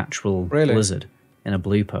by actual Blizzard in a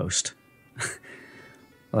blue post.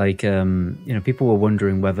 Like, people were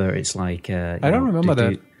wondering whether it's like... I don't remember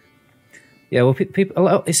that. Yeah, well,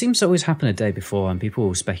 people. It seems to always happen a day before, and people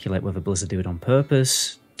will speculate whether Blizzard do it on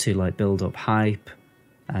purpose to like build up hype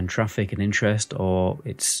and traffic and interest, or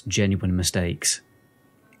it's genuine mistakes.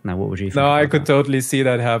 Now, what would you think? No, I could totally see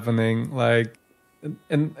that happening. Like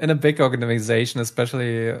in a big organization,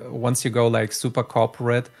 especially once you go like super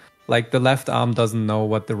corporate, like the left arm doesn't know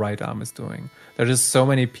what the right arm is doing. There's just so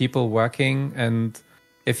many people working, and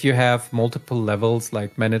if you have multiple levels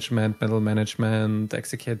like management, middle management,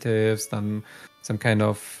 executives, then some kind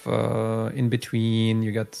of in between,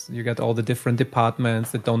 you get all the different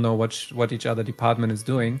departments that don't know what each other department is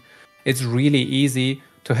doing. It's really easy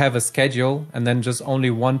to have a schedule, and then just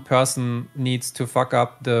only one person needs to fuck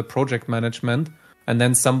up the project management, and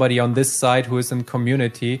then somebody on this side who is in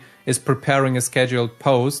community is preparing a scheduled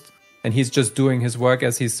post, and he's just doing his work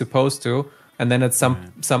as he's supposed to. And then at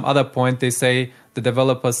some other point, the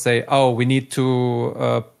developers say, oh, we need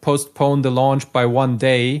to postpone the launch by 1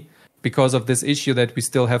 day because of this issue that we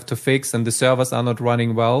still have to fix, and the servers are not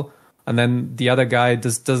running well. And then the other guy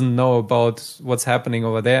just doesn't know about what's happening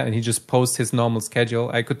over there, and he just posts his normal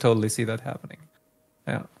schedule. I could totally see that happening.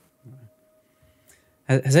 Yeah.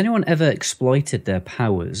 Has anyone ever exploited their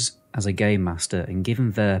powers as a game master and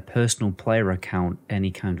given their personal player account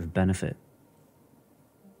any kind of benefit?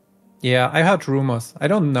 Yeah, I heard rumors. I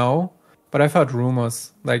don't know, but I've heard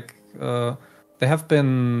rumors. Like, there have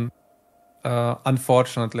been,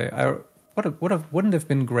 unfortunately, wouldn't have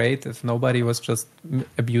been great if nobody was just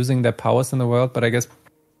abusing their powers in the world. But I guess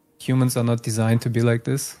humans are not designed to be like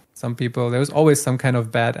this. Some people, there's always some kind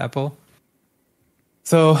of bad apple.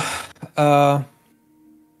 So,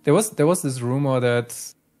 there was this rumor that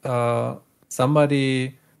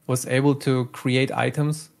somebody was able to create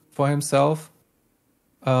items for himself.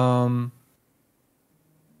 But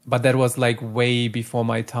that was like way before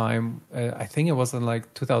my time. I think it was in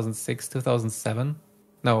like 2006, 2007.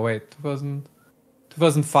 No, wait,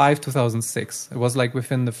 2005, 2006. It was like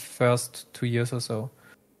within the first 2 years or so.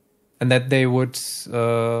 And that they would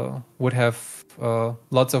have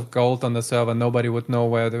lots of gold on the server. Nobody would know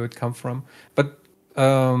where they would come from. But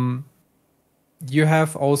you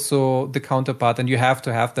have also the counterpart, and you have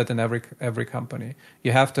to have that in every company.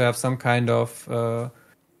 You have to have some kind of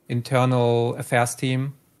internal affairs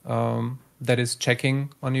team that is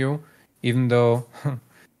checking on you, even though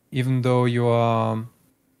you are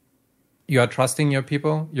trusting your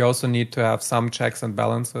people. You also need to have some checks and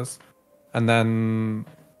balances, and then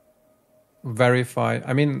verify.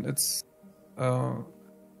 I mean,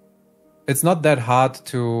 it's not that hard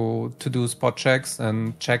to do spot checks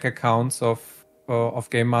and check accounts of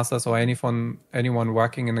game masters or anyone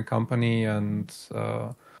working in a company, and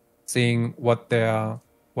seeing what their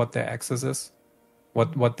access is,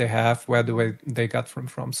 what they have, where they got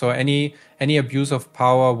from. So any abuse of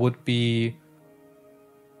power would be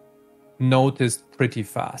noticed pretty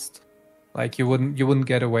fast. Like you wouldn't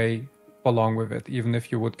get away for long with it, even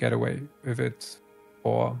if you would get away with it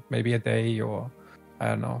for maybe a day, or I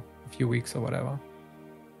don't know, a few weeks or whatever.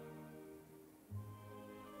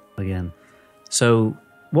 Again, so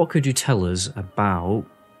what could you tell us about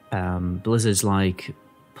Blizzard's like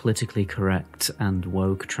politically correct and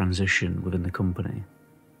woke transition within the company?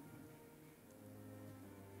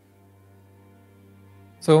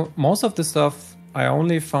 So most of the stuff I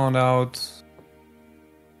only found out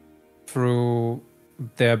through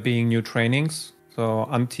there being new trainings. So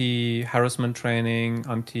anti-harassment training,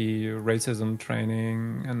 anti-racism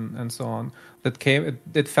training, and so on.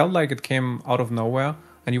 It felt like it came out of nowhere,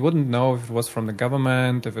 and you wouldn't know if it was from the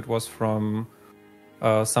government, if it was from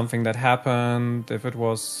something that happened, if it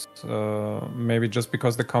was maybe just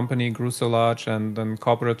because the company grew so large, and then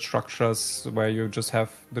corporate structures where you just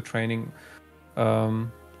have the training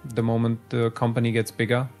the moment the company gets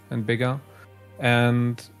bigger and bigger,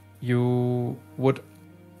 and you would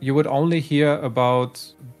only hear about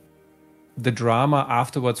the drama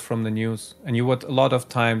afterwards from the news, and you would a lot of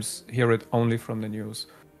times hear it only from the news,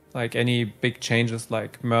 like any big changes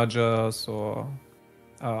like mergers or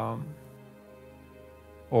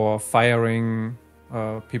firing,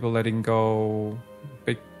 people letting go,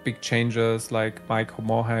 big changes like Mike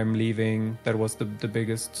Morhaime leaving. That was the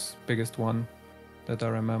biggest one that I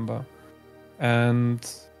remember. And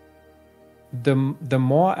the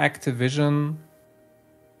more Activision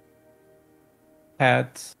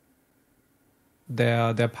had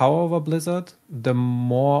their power over Blizzard, the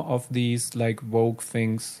more of these like woke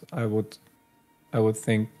things I would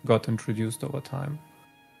think got introduced over time.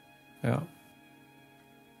 Yeah.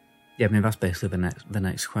 Yeah, I mean that's basically the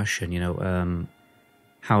next question. You know,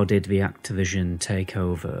 how did the Activision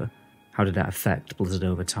takeover? How did that affect Blizzard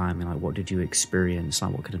over time? And like, what did you experience?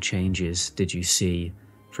 Like, what kind of changes did you see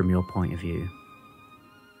from your point of view?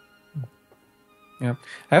 Yeah,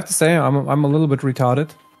 I have to say I'm a little bit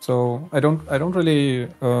retarded, so I don't really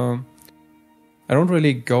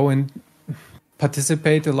go and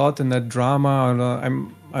participate a lot in that drama.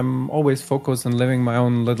 I'm always focused on living my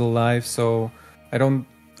own little life, so I don't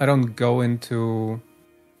go into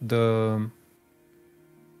the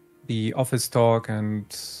office talk and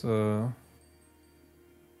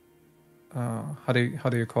how do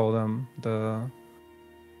you call them, the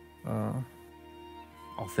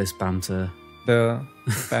office banter, the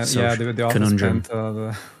office conundrum.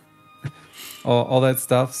 banter, all that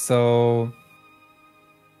stuff. So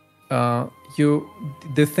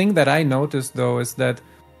the thing that I noticed though is that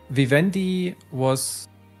Vivendi was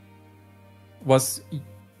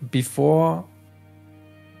before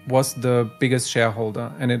was the biggest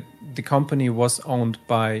shareholder, and the company was owned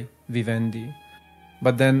by Vivendi.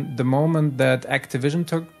 But then the moment that Activision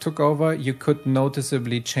took over, you could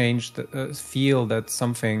noticeably feel that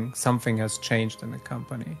something has changed in the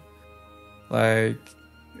company. Like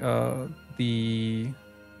the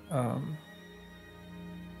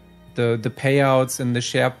payouts in the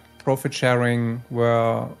share profit sharing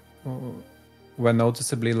were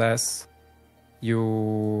noticeably less.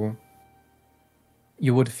 You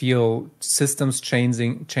would feel systems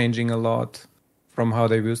changing a lot from how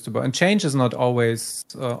they used to be. And change is not always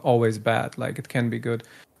bad. Like, it can be good,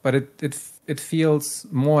 but it feels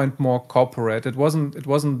more and more corporate. It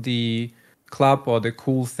wasn't the club or the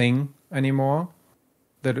cool thing anymore,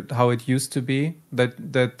 how it used to be.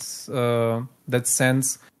 That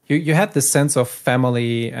sense, you had this sense of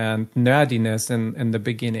family and nerdiness in the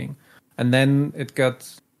beginning, and then it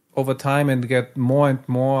got, over time, and get more and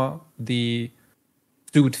more the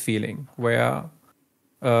dude feeling, where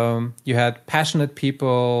you had passionate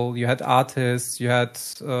people, you had artists, you had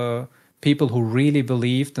people who really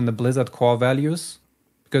believed in the Blizzard core values,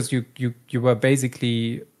 because you were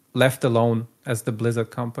basically left alone as the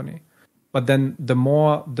Blizzard company. But then the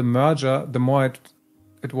more the merger, the more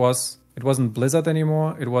it wasn't Blizzard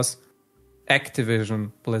anymore, it was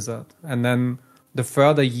Activision Blizzard. And then the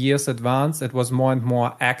further years advanced, it was more and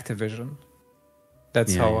more Activision.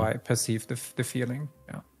 That's how I perceive the feeling.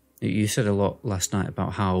 Yeah. You said a lot last night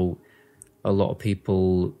about how a lot of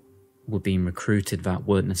people were being recruited that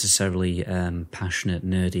weren't necessarily passionate,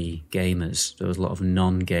 nerdy gamers. There was a lot of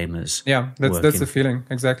non-gamers. Yeah, that's the feeling,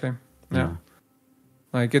 exactly. Yeah.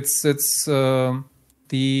 Like, it's the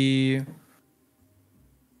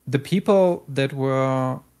people that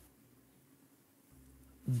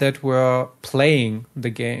were playing the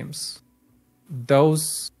games,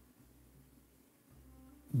 those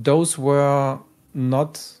were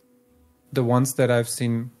not the ones that I've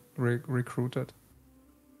seen recruited.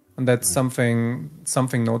 And that's something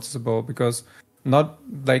noticeable, because not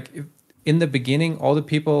like in the beginning, all the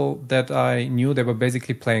people that I knew, they were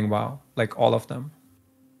basically playing WoW, like all of them.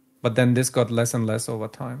 But then this got less and less over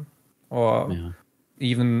time, or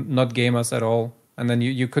even not gamers at all. And then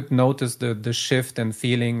you could notice the shift and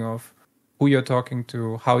feeling of who you're talking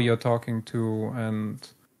to, how you're talking to, and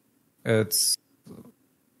it's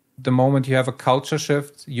the moment you have a culture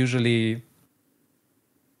shift, usually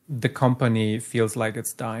the company feels like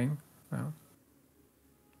it's dying.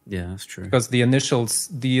 Yeah, that's true. Because the initial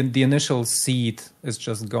seed is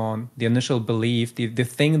just gone. The initial belief, the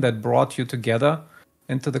thing that brought you together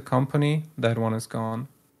into the company, that one is gone.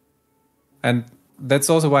 And that's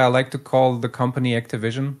also why I like to call the company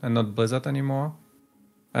Activision and not Blizzard anymore.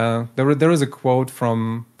 There is a quote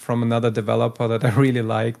from another developer that I really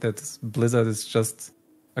like, that Blizzard is just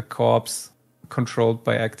a corpse controlled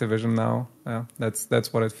by Activision now. Yeah,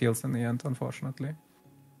 that's what it feels in the end, unfortunately.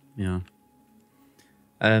 Yeah.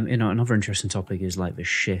 Another interesting topic is like the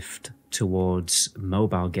shift towards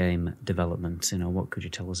mobile game development. What could you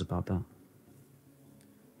tell us about that?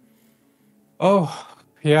 Oh,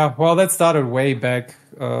 yeah. Well, that started way back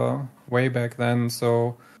then.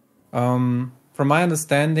 So, from my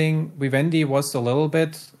understanding, Vivendi was a little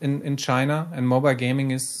bit in China, and mobile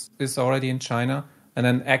gaming is already in China. And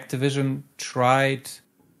then Activision tried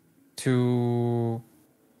to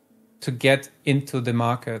get into the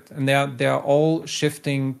market, and they're all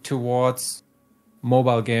shifting towards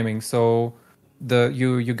mobile gaming. So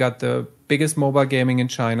you got the biggest mobile gaming in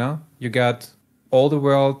China. You got all the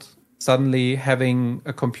world suddenly having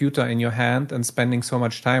a computer in your hand and spending so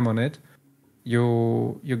much time on it.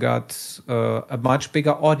 You got a much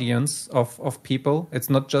bigger audience of people. It's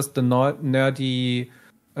not just the nerdy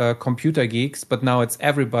computer geeks, but now it's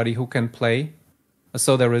everybody who can play.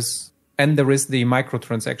 So there is the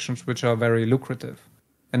microtransactions, which are very lucrative.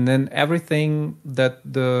 And then everything that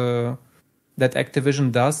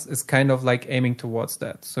Activision does is kind of like aiming towards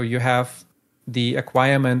that. So you have the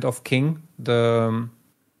acquirement of King, the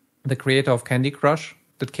creator of Candy Crush,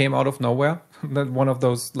 that came out of nowhere. That one of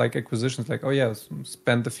those like acquisitions, like, oh yeah,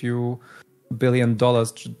 spent a few $1 billion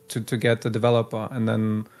to get the developer, and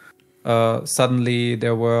then suddenly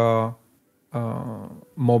there were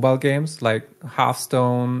mobile games like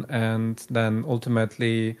Hearthstone, and then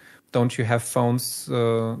ultimately, Don't You Have Phones,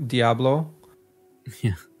 Diablo.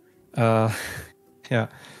 Yeah. Yeah.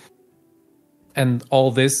 And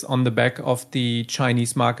all this on the back of the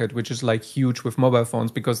Chinese market, which is like huge with mobile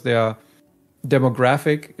phones, because their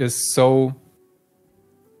demographic is so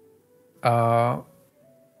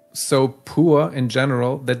poor in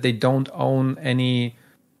general that they don't own any.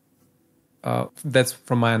 That's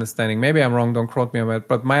from my understanding. Maybe I'm wrong. Don't quote me on that.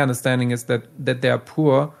 But my understanding is that they are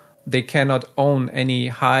poor. They cannot own any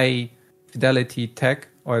high fidelity tech,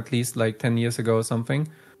 or at least like 10 years ago or something.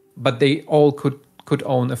 But they all could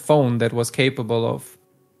own a phone that was capable of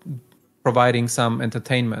providing some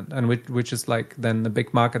entertainment, and which is like then the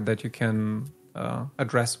big market that you can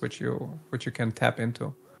address, which you can tap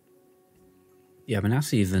into. Yeah, I mean,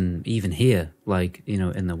 that's even here, like, you know,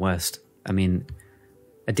 in the West. I mean,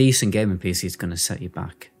 a decent gaming PC is going to set you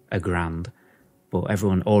back $1,000, but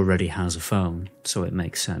everyone already has a phone, so it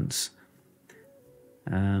makes sense.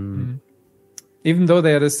 Even though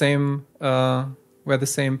they're were the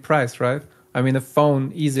same price, right? I mean, a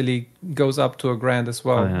phone easily goes up to $1,000 as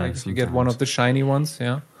well. Oh, yeah, like if you sometimes. get one of the shiny ones,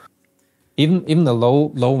 yeah. Even the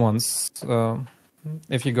low ones,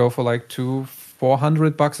 if you go for like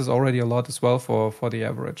 $400 is already a lot as well for the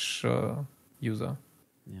average user.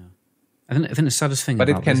 Yeah, I think the saddest thing But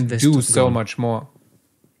about it can this do so much more.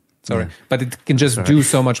 Sorry, Yeah. but it can just do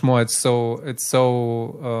so much more. It's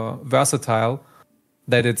so versatile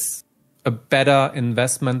that it's a better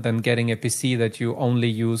investment than getting a PC that you only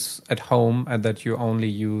use at home and that you only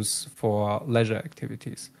use for leisure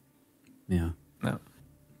activities. Yeah. No.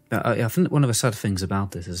 I think one of the sad things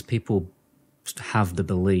about this is people have the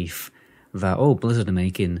belief that, oh, Blizzard are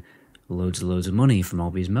making loads and loads of money from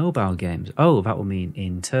all these mobile games. Oh, that will mean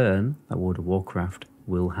in turn that World of Warcraft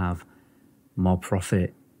will have more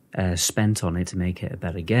profit spent on it to make it a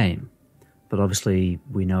better game. But obviously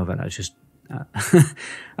we know that that's just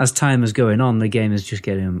as time is going on, the game is just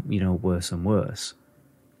getting, you know, worse and worse.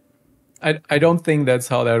 I don't think that's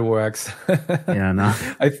how that works. Yeah, no.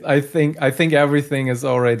 I think everything is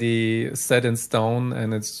already set in stone,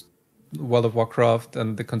 and it's World of Warcraft,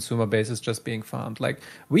 and the consumer base is just being farmed. Like,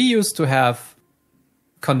 we used to have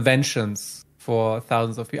conventions for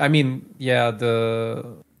thousands of people. I mean, yeah,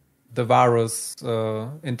 the virus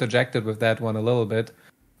interjected with that one a little bit,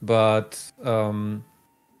 but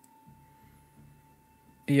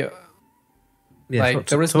yeah, like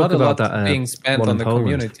there is not a lot being spent on the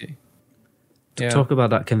community. Talk about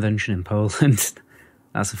that convention in Poland.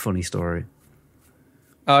 That's a funny story.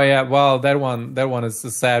 Oh yeah, well that one is a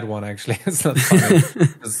sad one actually. It's not funny.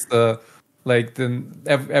 It's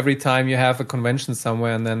every time you have a convention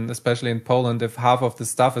somewhere, and then especially in Poland, if half of the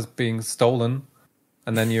stuff is being stolen,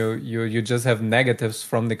 and then you just have negatives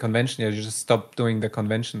from the convention, you just stop doing the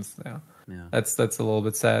conventions. Yeah. That's a little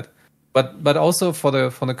bit sad. But also for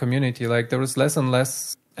the community, like there is less and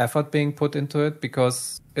less effort being put into it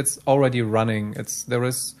because it's already running. There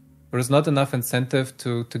is not enough incentive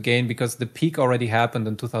to gain, because the peak already happened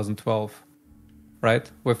in 2012, right,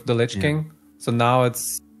 with the Lich King. So now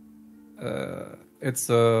it's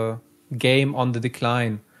a game on the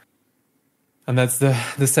decline, and that's the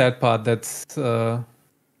sad part, that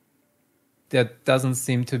there doesn't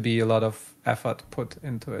seem to be a lot of effort put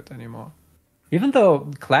into it anymore. Even though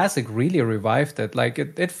Classic really revived it, like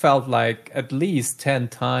it felt like at least 10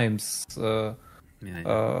 times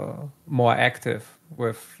more active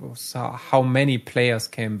with how many players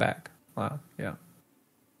came back. Yeah.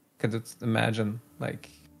 Could you imagine? Like,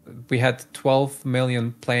 we had 12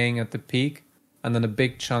 million playing at the peak, and then a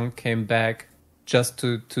big chunk came back just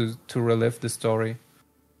to relive the story.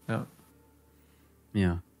 Yeah.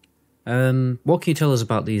 Yeah. What can you tell us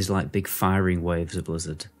about these like big firing waves of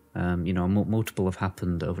Blizzard? You know, multiple have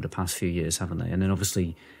happened over the past few years, haven't they? And then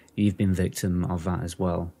obviously you've been victim of that as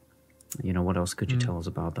well. You know, what else could you tell us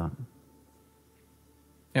about that?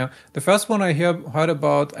 Yeah, the first one I heard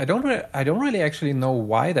about, I don't really actually know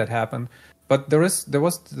why that happened, but there was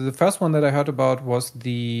the first one that I heard about was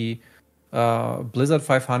the Blizzard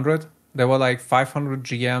 500. There were like 500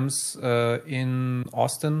 GMs in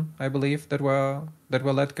Austin, I believe, that were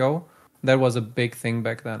let go. That was a big thing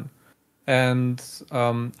back then. And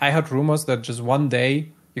I heard rumors that just one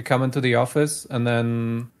day you come into the office and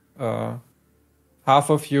then half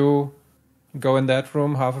of you go in that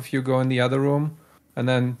room, half of you go in the other room, and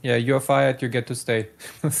then you're fired. You get to stay.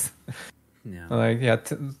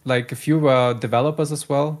 Like a few were developers as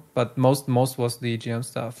well, but most was the GM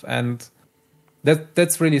stuff, and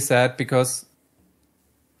that's really sad because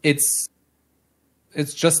it's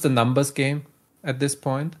just a numbers game at this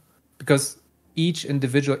point, because each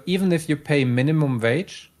individual, even if you pay minimum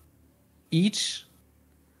wage, each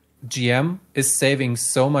GM is saving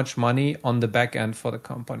so much money on the back end for the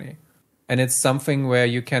company. And it's something where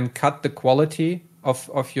you can cut the quality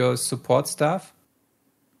of your support staff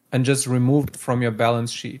and just remove it from your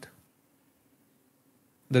balance sheet.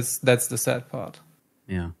 That's the sad part.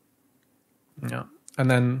 Yeah. Yeah. And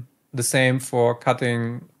then the same for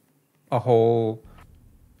cutting a whole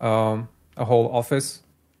office.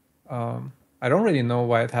 I don't really know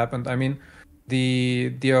why it happened. I mean,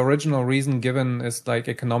 the original reason given is like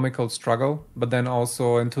economical struggle, but then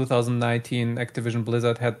also in 2019, Activision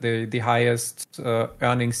Blizzard had the highest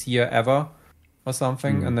earnings year ever or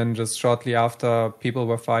something, and then just shortly after, people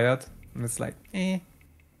were fired, and it's like, a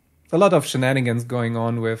lot of shenanigans going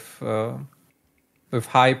on with with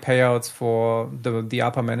high payouts for the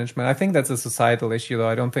upper management. I think that's a societal issue, though.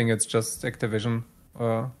 I don't think it's just Activision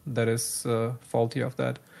that is faulty of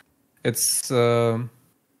that. It's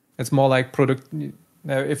more like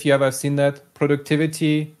if you ever seen that,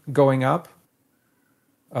 productivity going up,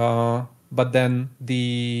 but then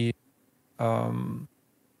the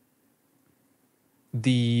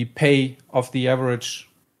pay of the average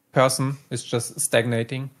person is just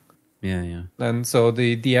stagnating. Yeah. And so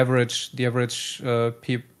the average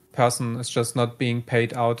person is just not being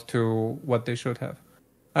paid out to what they should have.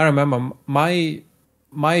 I remember my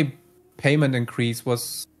payment increase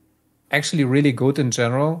was actually really good in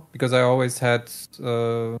general because I always had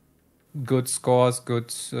good scores, good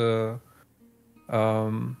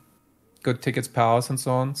tickets per house and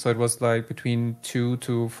so on. So it was like between 2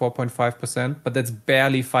 to 4.5%, but that's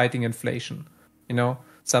barely fighting inflation.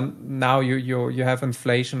 Now you have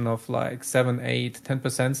inflation of like 7, 8,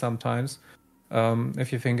 10% sometimes,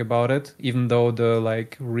 if you think about it, even though the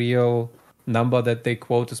like real number that they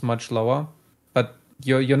quote is much lower, but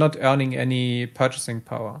you're not earning any purchasing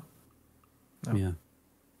power. No. Yeah,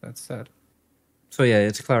 that's sad. So yeah,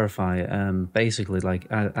 to clarify, basically, like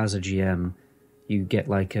as a GM, you get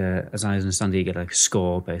like as I understand it, you get like a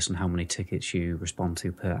score based on how many tickets you respond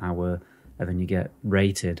to per hour, and then you get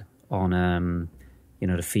rated on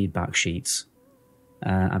the feedback sheets,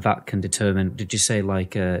 and that can determine. Did you say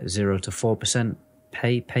like 0 to 4%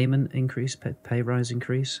 payment increase, pay rise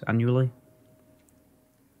increase annually?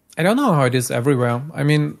 I don't know how it is everywhere. I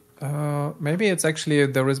mean, maybe it's actually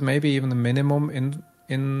there is maybe even a minimum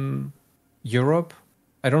in Europe.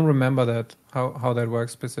 I don't remember that how that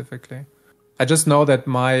works specifically. I just know that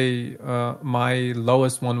my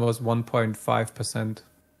lowest one was 1.5%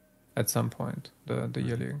 at some point, the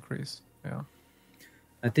yearly increase. Yeah.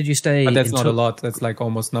 Did you stay? But that's not a lot. That's like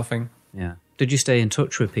almost nothing. Yeah. Did you stay in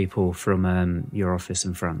touch with people from your office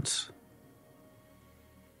in France?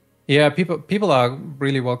 Yeah, people are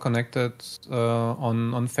really well connected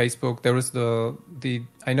on Facebook. There is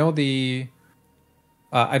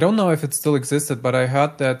I don't know if it still existed, but I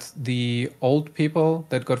heard that the old people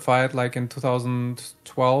that got fired like in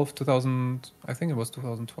 2012, I think it was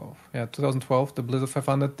 2012. Yeah, 2012, the Blizzard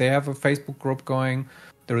 500, they have a Facebook group going.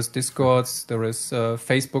 There is Discords, there is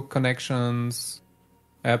Facebook connections.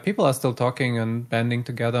 People are still talking and banding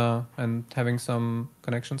together and having some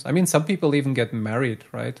connections. I mean, some people even get married,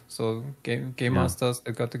 right? So game masters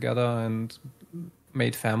that got together and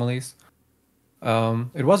made families.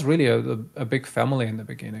 It was really a big family in the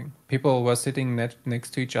beginning. People were sitting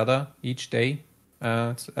next to each other each day.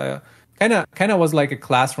 It's kind of was like a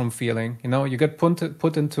classroom feeling. You get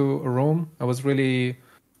put into a room. It was really,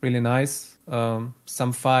 really nice.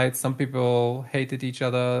 Some fights. Some people hated each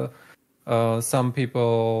other. Some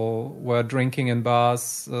people were drinking in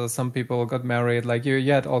bars. Some people got married. Like you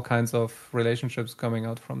had all kinds of relationships coming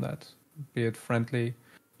out from that. Be it friendly.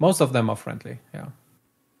 Most of them are friendly. Yeah,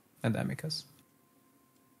 and amicus.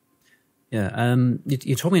 Yeah,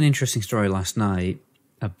 you told me an interesting story last night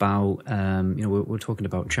about, we're talking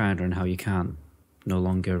about China and how you can't no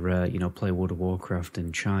longer, play World of Warcraft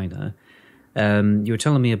in China. You were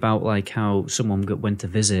telling me about like how someone went to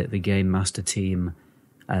visit the Game Master team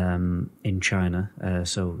in China.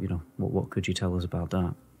 So, what could you tell us about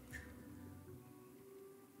that?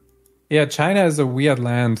 Yeah, China is a weird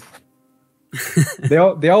land. they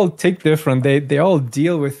all tick different. They all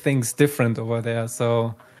deal with things different over there.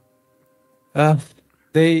 So.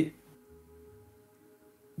 They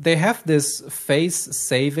have this face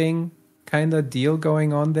saving kind of deal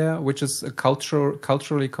going on there, which is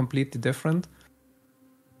culturally completely different.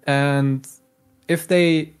 And if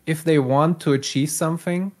they want to achieve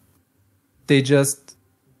something, they just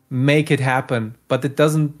make it happen. But it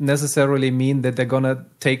doesn't necessarily mean that they're gonna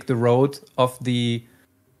take the road of the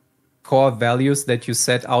core values that you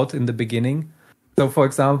set out in the beginning. So, for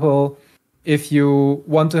example, if you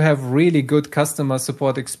want to have really good customer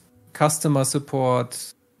support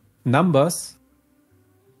numbers,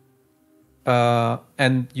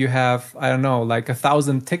 and you have, I don't know, like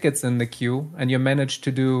 1,000 tickets in the queue, and you manage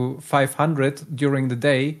to do 500 during the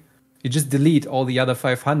day, you just delete all the other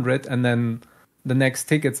 500, and then the next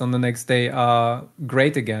tickets on the next day are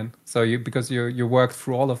great again. So because you worked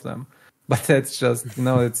through all of them. But that's just,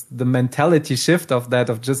 it's the mentality shift of that,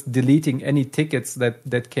 of just deleting any tickets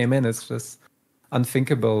that came in. It's just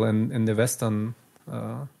unthinkable in the Western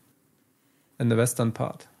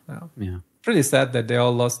part. Yeah. It's really sad that they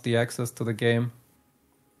all lost the access to the game.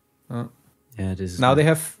 Yeah, it is. Now they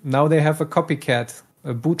have a copycat,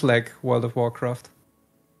 a bootleg World of Warcraft.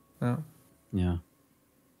 Yeah.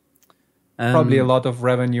 Probably a lot of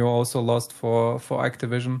revenue also lost for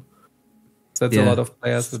Activision. So that's a lot of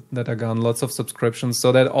players that are gone, lots of subscriptions.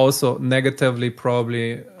 So that also negatively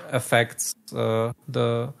probably affects the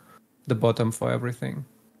bottom for everything.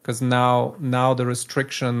 Because now the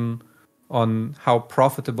restriction on how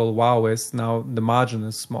profitable WoW is, now the margin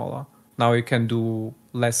is smaller. Now you can do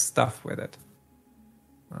less stuff with it.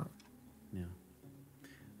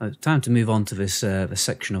 Time to move on to this the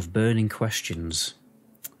section of burning questions.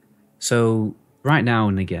 So right now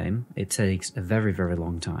in the game, it takes a very, very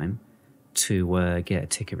long time to get a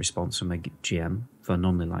ticket response from a GM for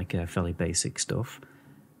normally like fairly basic stuff.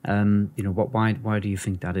 Why do you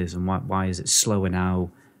think that is, and why is it slower now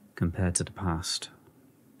compared to the past?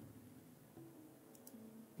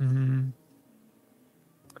 It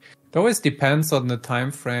always depends on the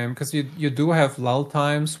time frame, because you do have lull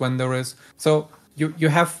times when there is you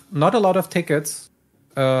have not a lot of tickets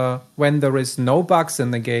when there is no bugs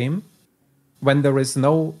in the game, when there is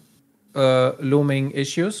no looming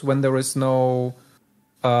issues, when there is no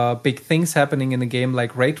big things happening in the game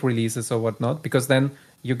like raid releases or whatnot, because then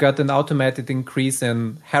you get an automated increase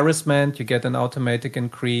in harassment, you get an automatic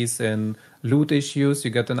increase in loot issues,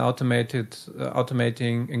 you get an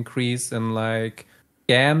automating increase in like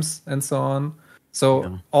scams and so on.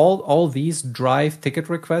 So all these drive ticket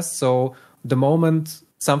requests. So the moment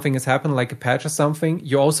something has happened, like a patch or something,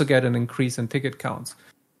 you also get an increase in ticket counts.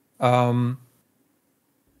 But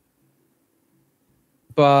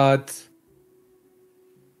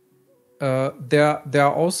there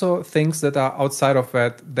are also things that are outside of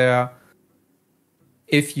that.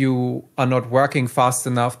 If you are not working fast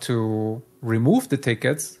enough to remove the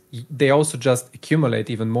tickets, they also just accumulate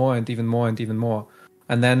even more and even more and even more.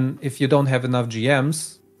 And then if you don't have enough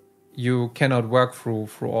GMs, you cannot work through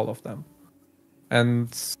all of them.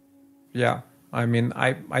 And yeah, I mean,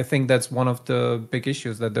 I think that's one of the big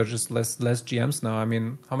issues, that there's just less GMs now. I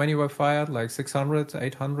mean, how many were fired? Like 600,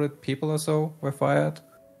 800 people or so were fired.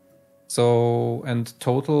 So, and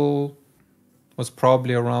total was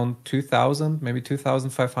probably around 2,000, maybe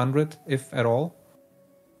 2,500, if at all.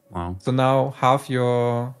 Wow. So now half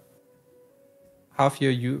your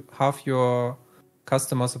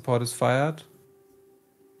customer support is fired.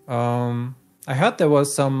 I heard there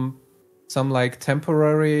was some like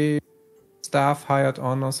temporary staff hired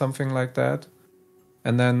on or something like that.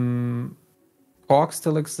 And then Cork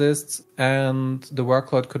still exists, and the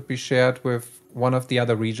workload could be shared with one of the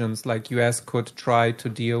other regions, like US could try to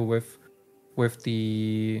deal with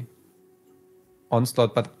the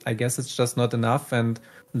onslaught, but I guess it's just not enough. And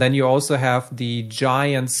then you also have the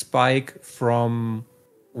giant spike from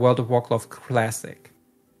World of Warcraft Classic.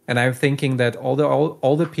 And I'm thinking that all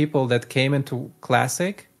the people that came into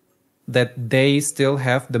Classic, that they still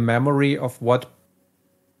have the memory of what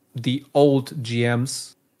the old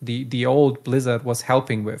GMs, the old Blizzard was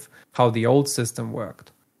helping with, how the old system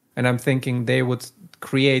worked. And I'm thinking they would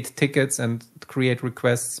create tickets and create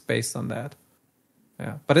requests based on that.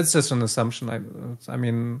 Yeah, but it's just an assumption. I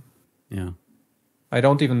mean, yeah, I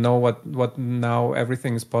don't even know what now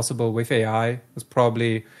everything is possible with AI. It's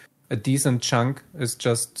probably a decent chunk is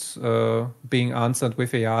just being answered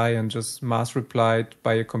with AI and just mass replied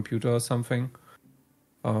by a computer or something.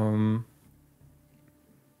 Yeah,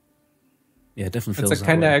 it definitely feels it's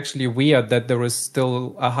kind of actually weird that there is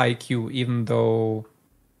still a high queue, even though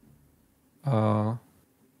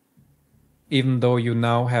you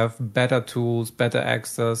now have better tools, better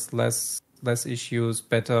access, less issues,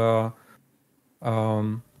 better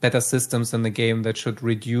systems in the game that should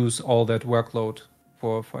reduce all that workload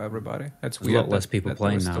for everybody. It's weird. A lot less people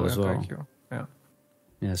playing now as well.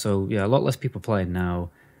 Yeah, so yeah, a lot less people playing now,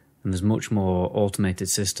 and there's much more automated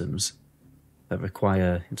systems that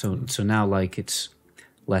require. So now, like, it's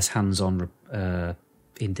less hands-on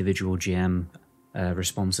individual GM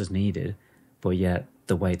responses needed, but yet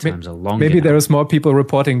the wait times are longer. Maybe there is more people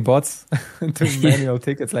reporting bots to manual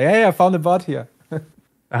tickets. Like, hey, I found a bot here.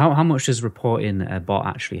 How much does reporting a bot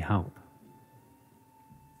actually help?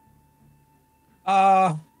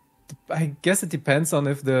 I guess it depends on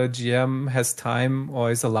if the GM has time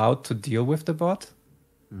or is allowed to deal with the bot.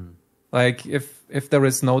 Like if there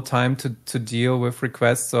is no time to deal with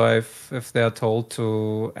requests, or if they are told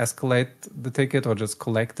to escalate the ticket or just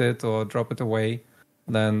collect it or drop it away,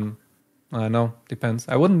 then I don't know, depends.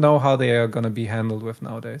 I wouldn't know how they are going to be handled with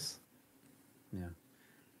nowadays. Yeah.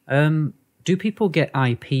 Do people get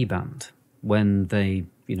IP banned when they,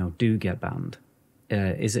 do get banned?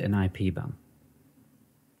 Is it an IP ban?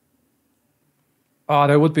 Oh,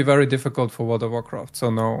 that would be very difficult for World of Warcraft. So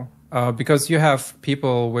no, because you have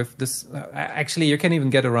people with this. Actually, you can even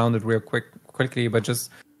get around it real quickly. But just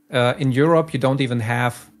in Europe, you don't even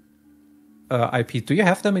have IP. Do you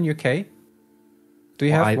have them in UK? Do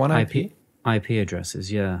you have one IP? IP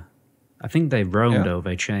addresses, yeah. I think they roam though,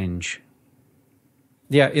 they change.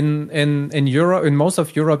 Yeah, in Europe, in most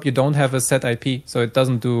of Europe, you don't have a set IP, so it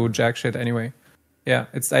doesn't do jack shit anyway. Yeah,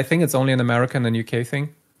 I think it's only an American and UK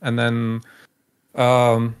thing. And then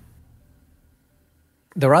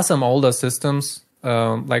there are some older systems.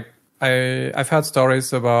 Like I've heard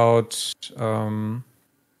stories about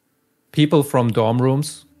people from dorm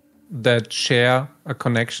rooms that share a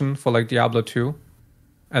connection for like Diablo 2,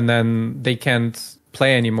 and then they can't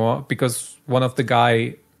play anymore because one of the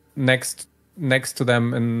guy next to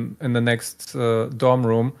them in the next dorm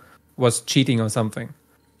room was cheating or something.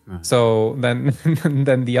 Right. So then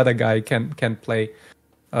then the other guy can't play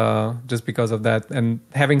just because of that. And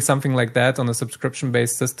having something like that on a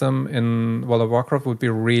subscription-based system in World of Warcraft would be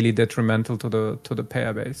really detrimental to the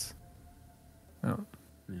player base. Yeah.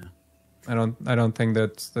 I don't think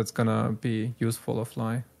that's gonna be useful or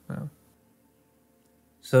fly. Yeah.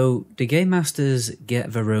 So do game masters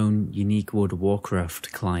get their own unique World of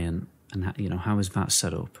Warcraft client, and how is that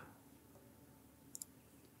set up?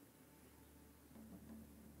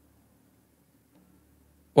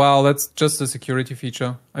 Well, that's just a security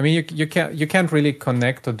feature. I mean, you can't really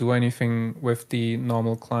connect or do anything with the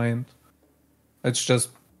normal client. It's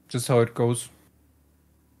just how it goes.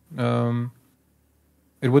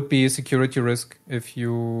 It would be a security risk if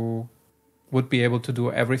you would be able to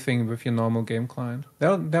do everything with your normal game client.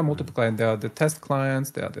 There are multiple clients. There are the test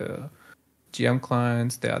clients. There are the GM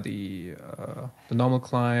clients. There are the normal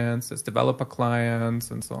clients. There's developer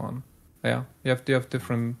clients and so on. Yeah, you have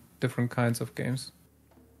different kinds of games.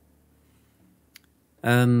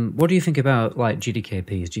 What do you think about like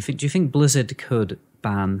GDKPs? Do you think Blizzard could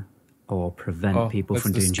ban or prevent people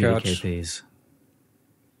from doing GDKPs?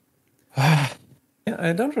 Yeah,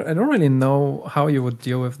 I don't really know how you would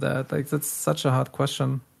deal with that. Like, that's such a hard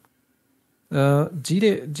question.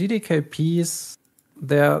 GDKPs,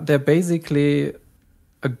 they're basically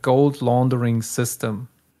a gold laundering system,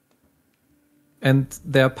 and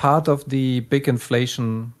they're part of the big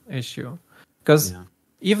inflation issue. Because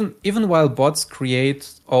even while bots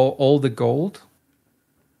create all the gold,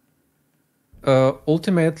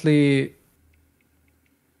 ultimately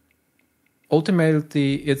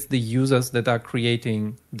it's the users that are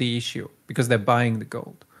creating the issue because they're buying the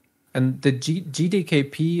gold. And the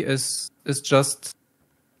GDKP is just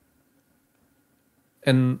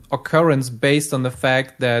an occurrence based on the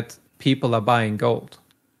fact that people are buying gold.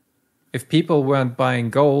 If people weren't buying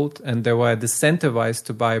gold and they were disincentivized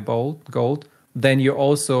to buy gold, then you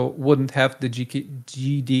also wouldn't have the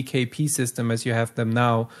GDKP system as you have them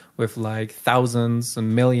now, with like thousands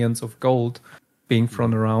and millions of gold being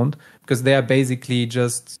thrown around, because they are basically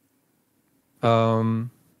just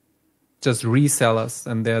resellers,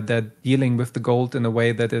 and they're dealing with the gold in a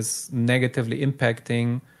way that is negatively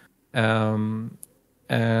impacting and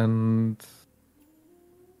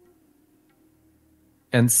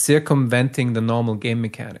circumventing the normal game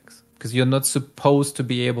mechanics, because you're not supposed to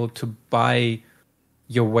be able to buy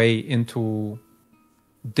your way into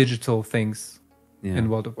digital things in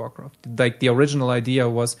World of Warcraft. Like, the original idea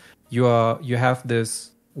was you have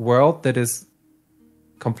this world that is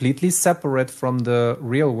completely separate from the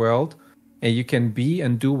real world, and you can be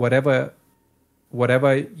and do whatever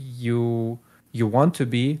you want to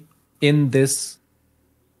be in this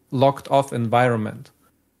locked off environment.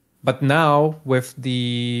 But now with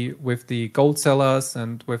the gold sellers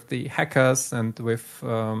and with the hackers and with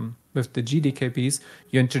the GDKPs,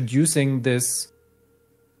 you're introducing this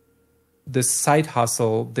side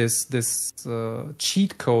hustle, this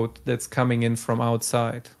cheat code that's coming in from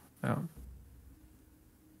outside.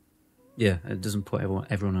 Yeah, it doesn't put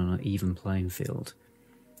everyone on an even playing field.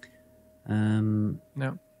 And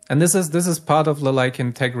this is part of the like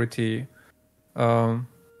integrity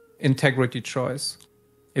choice.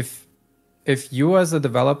 If you as a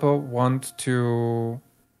developer want to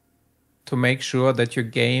make sure that your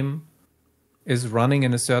game is running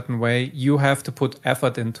in a certain way, you have to put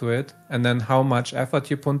effort into it, and then how much effort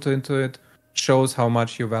you put into it shows how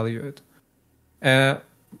much you value it.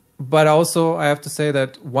 But also, I have to say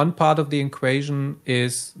that one part of the equation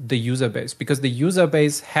is the user base, because the user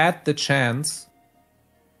base had the chance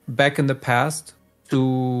back in the past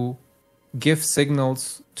to give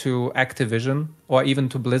signals to Activision or even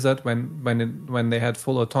to Blizzard when they had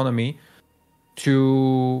full autonomy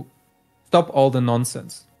to stop all the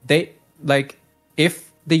nonsense.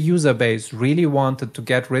 If the user base really wanted to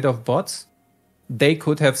get rid of bots, they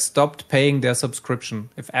could have stopped paying their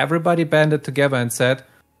subscription. If everybody banded together and said,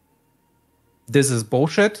 "This is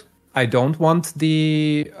bullshit. I don't want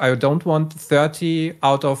 30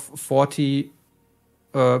 out of 40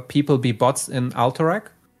 people be bots in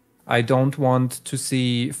Alterac. I don't want to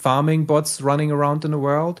see farming bots running around in the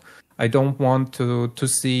world. I don't want to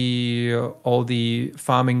see all the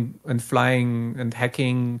farming and flying and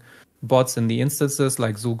hacking bots in the instances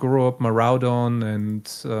like Zul'Gurub, Maraudon, and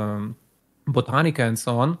Botanica and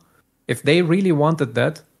so on. If they really wanted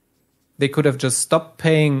that, they could have just stopped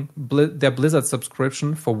paying their Blizzard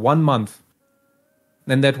subscription for 1 month.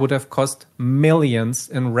 Then that would have cost millions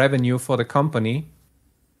in revenue for the company.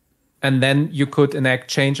 And then you could enact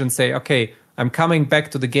change and say, okay, I'm coming back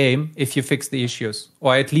to the game if you fix the issues,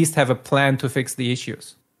 or at least have a plan to fix the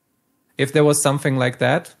issues. If there was something like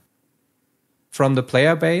that from the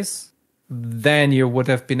player base, then you would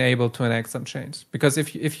have been able to enact some change. Because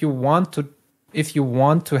if you want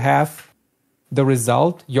to have the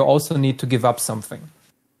result, you also need to give up something.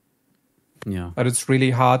 Yeah. But it's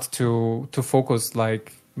really hard to focus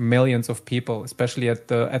like millions of people, especially at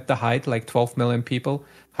the height, like 12 million people.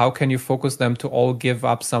 How can you focus them to all give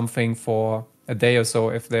up something for a day or so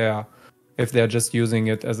if they're just using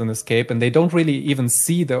it as an escape, and they don't really even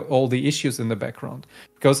see all the issues in the background,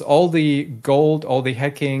 because all the gold, all the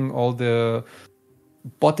hacking, all the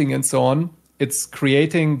botting and so on, it's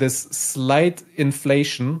creating this slight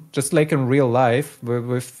inflation, just like in real life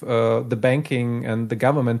with the banking and the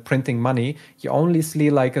government printing money. You only see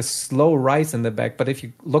like a slow rise in the back, but if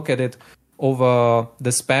you look at it over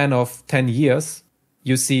the span of 10 years,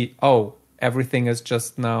 you see, oh, everything is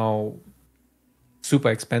just now super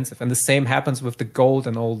expensive. And the same happens with the gold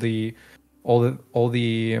and all the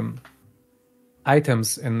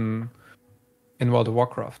items in World of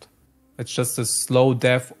Warcraft. It's just a slow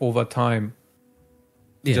death over time.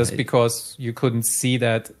 Yeah, just because you couldn't see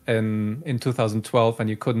that in 2012 and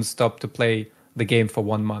you couldn't stop to play the game for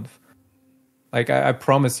 1 month. Like I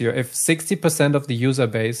promise you, if 60% of the user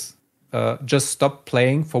base just stopped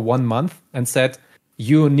playing for 1 month and said,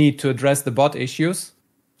 you need to address the bot issues,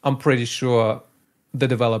 I'm pretty sure the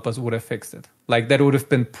developers would have fixed it. Like that would have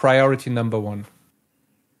been priority number 1.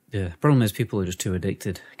 Yeah, problem is people are just too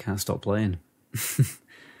addicted, can't stop playing.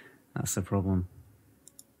 That's the problem.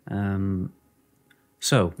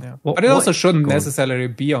 So, yeah. But it also shouldn't necessarily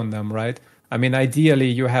be on them, right? I mean, ideally,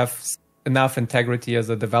 you have enough integrity as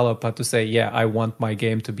a developer to say, yeah, I want my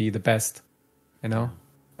game to be the best. You know,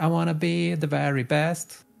 I want to be the very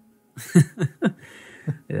best.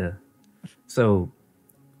 Yeah. So,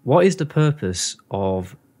 what is the purpose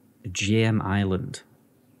of GM Island?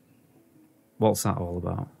 What's that all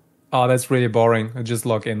about? Oh, that's really boring. I just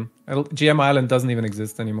log in. GM Island doesn't even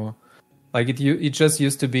exist anymore. Like it just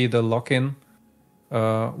used to be the lock-in.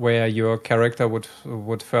 Where your character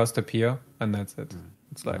would first appear, and that's it.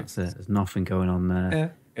 It's like that's it. There's nothing going on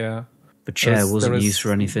there. Yeah. The chair wasn't used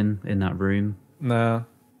for anything in that room. No.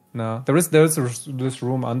 There is this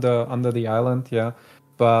room under the island, yeah.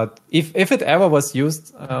 But if it ever was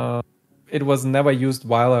used, it was never used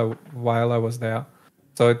while I was there.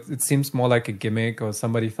 So it seems more like a gimmick, or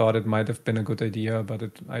somebody thought it might have been a good idea, but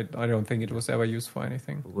I don't think it was ever used for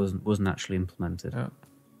anything. It wasn't actually implemented. Yeah.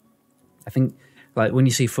 I think. Like when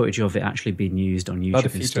you see footage of it actually being used on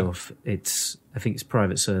YouTube and stuff, I think it's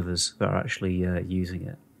private servers that are actually using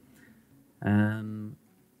it.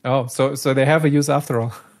 Oh, so they have a use after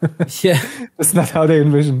all. Yeah, that's not how they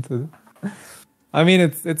envisioned it. I mean,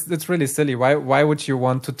 it's really silly. Why would you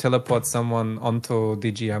want to teleport someone onto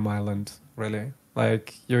the GM Island? Really,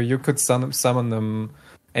 like you could summon them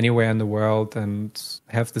anywhere in the world and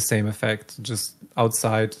have the same effect, just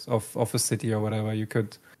outside of a city or whatever.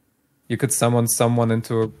 You could summon someone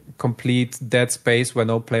into a complete dead space where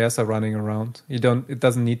no players are running around. It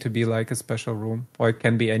doesn't need to be like a special room, or it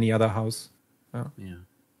can be any other house. Yeah.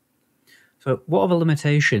 So what are the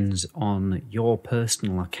limitations on your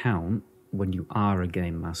personal account when you are a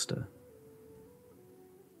game master?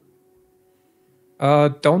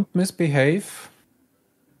 Don't misbehave.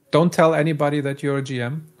 Don't tell anybody that you're a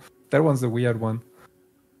GM. That one's the weird one.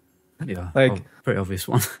 Yeah, pretty obvious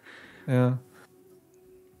one. Yeah.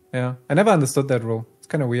 Yeah, I never understood that rule. It's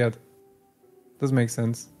kind of weird. Doesn't make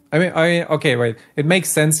sense. I mean, okay, wait. It makes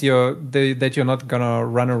sense that you're not gonna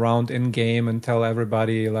run around in game and tell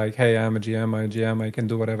everybody like, "Hey, I'm a GM. I can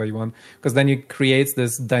do whatever you want." Because then it creates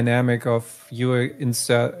this dynamic of you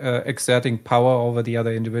exerting power over the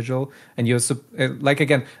other individual, and you're like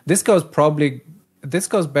again. This goes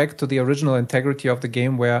back to the original integrity of the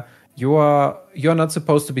game, where you're not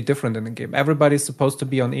supposed to be different in the game. Everybody's supposed to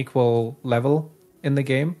be on equal level in the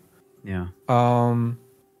game. Yeah.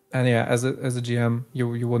 And yeah, as a GM,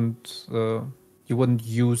 you wouldn't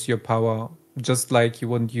use your power, just like you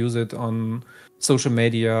wouldn't use it on social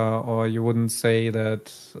media, or you wouldn't say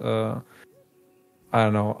that I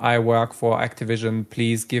don't know, I work for Activision,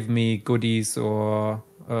 please give me goodies, or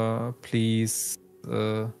please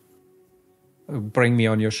bring me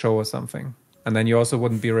on your show or something. And then you also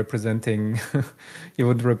wouldn't be representing, you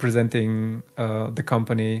would representing the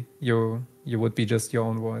company. You would be just your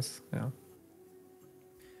own voice. Yeah.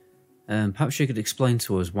 Perhaps you could explain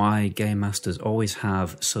to us why game masters always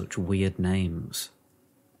have such weird names.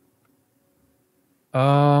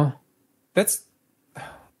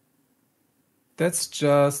 That's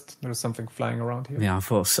just, there's something flying around here. Yeah, I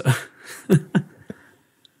thought so.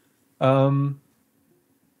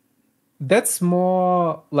 That's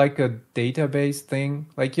more like a database thing.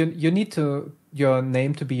 Like you need your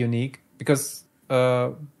name to be unique, because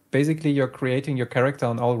basically you're creating your character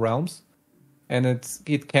on all realms, and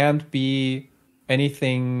it can't be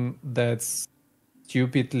anything that's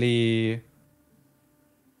stupidly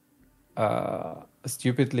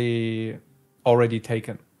already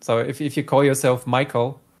taken. So if you call yourself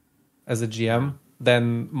Michael as a GM,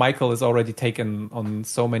 then Michael is already taken on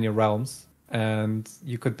so many realms, and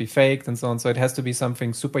you could be faked and so on. So it has to be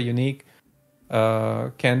something super unique.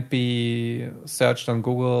 Can't be searched on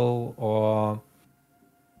Google, or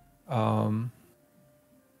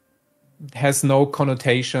has no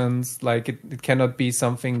connotations. Like it cannot be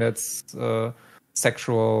something that's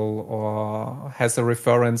sexual, or has a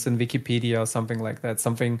reference in Wikipedia or something like that.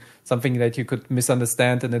 Something that you could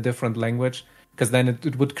misunderstand in a different language, because then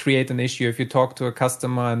it would create an issue if you talk to a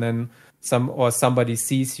customer and then somebody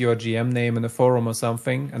sees your GM name in a forum or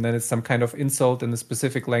something, and then it's some kind of insult in a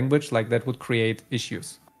specific language. Like that would create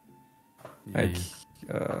issues. Yeah.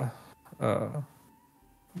 Like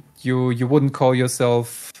you wouldn't call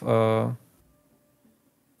yourself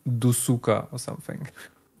Dusuka or something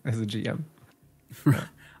as a GM.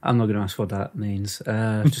 I'm not going to ask what that means.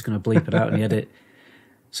 I'm just going to bleep it out in the edit.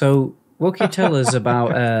 So, what can you tell us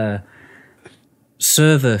about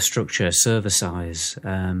server structure, server size?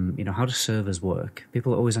 How do servers work?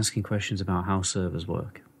 People are always asking questions about how servers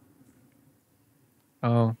work.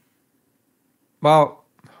 Oh, well,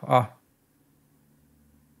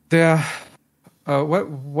 there.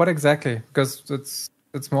 What exactly? Because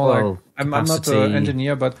it's more like I'm not an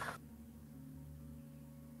engineer, but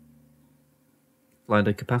like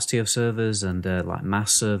the capacity of servers and like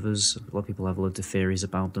mass servers. A lot of people have a lot of theories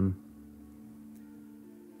about them.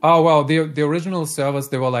 Oh, well, the original servers,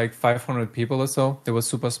 they were like 500 people or so. They were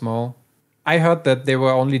super small. I heard that they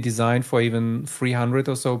were only designed for even 300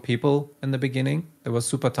 or so people in the beginning. They were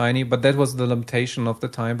super tiny, but that was the limitation of the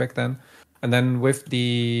time back then. And then with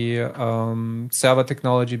the server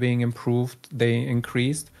technology being improved, they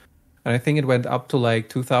increased. And I think it went up to like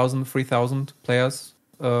 2,000, 3,000 players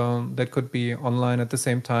that could be online at the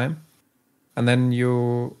same time. And then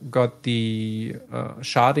you got the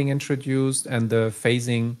sharding introduced and the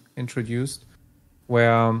phasing introduced,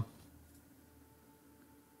 where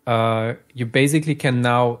you basically can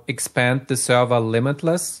now expand the server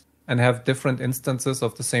limitless and have different instances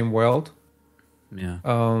of the same world. Yeah.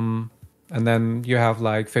 And then you have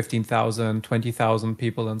like 15,000, 20,000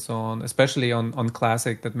 people and so on, especially on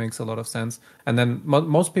Classic. That makes a lot of sense. And then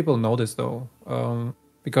most people know this though,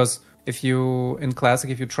 because if you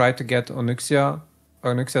try to get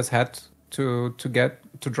Onyxia's head to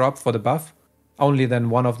drop for the buff, only then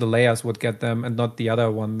one of the layers would get them and not the other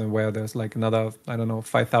one, where there's like another, I don't know,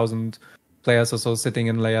 5,000 players or so sitting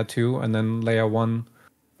in layer 2, and then layer 1,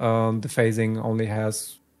 the phasing only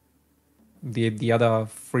has the other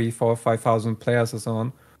 3, 4, 5,000 players or so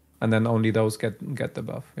on, and then only those get the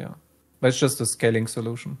buff. Yeah, but it's just a scaling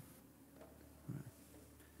solution.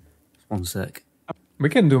 One sec. We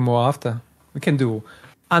can do more after. We can do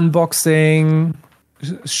unboxing,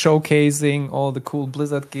 showcasing all the cool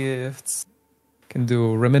Blizzard gifts. Can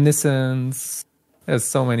do reminiscence. There's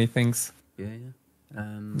so many things. Yeah.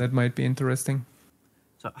 That might be interesting.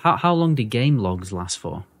 So how long do game logs last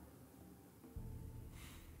for?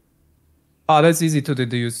 Oh, that's easy to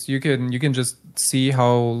deduce. You can just see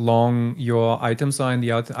how long your items are in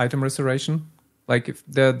the item restoration. Like if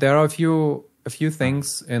there are a few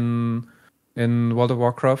things in World of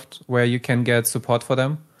Warcraft where you can get support for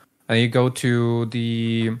them, and you go to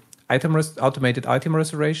the automated item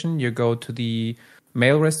restoration, you go to the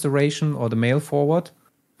mail restoration or the mail forward,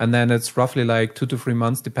 and then it's roughly like 2 to 3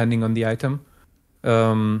 months depending on the item.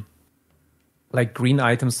 Like green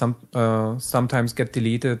items sometimes get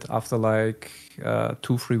deleted after like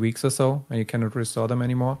 2-3 weeks or so, and you cannot restore them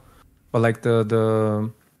anymore. But like the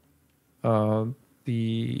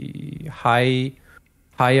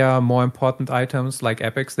higher, more important items like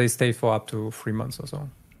epics, they stay for up to 3 months or so.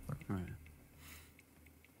 Right.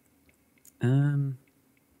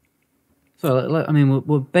 So, I mean,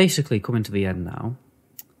 we're basically coming to the end now.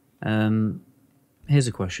 Here's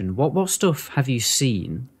a question: What stuff have you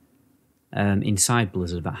seen inside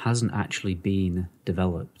Blizzard that hasn't actually been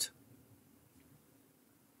developed?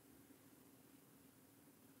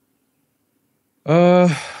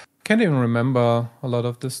 Can't even remember a lot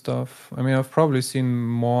of this stuff. I mean, I've probably seen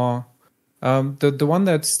more. The one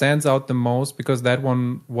that stands out the most, because that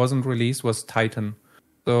one wasn't released, was Titan.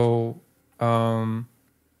 So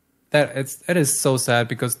that is so sad,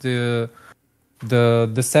 because the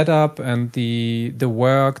setup and the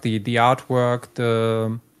work, the artwork,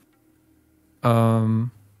 the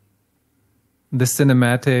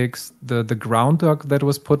cinematics, the groundwork that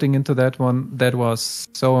was putting into that one, that was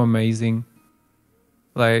so amazing.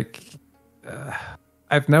 Like,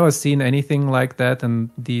 I've never seen anything like that, and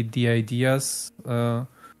the ideas or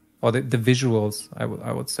the visuals, I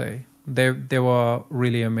would say, they were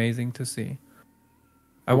really amazing to see.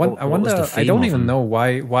 I wonder. I don't even know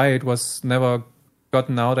why it was never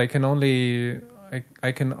gotten out. I can only.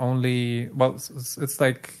 Well, it's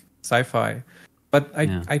like sci-fi, but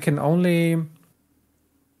I can only,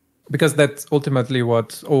 because that's ultimately what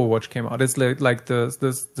Overwatch came out. It's like the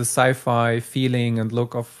sci-fi feeling and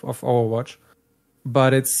look of Overwatch,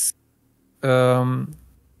 but it's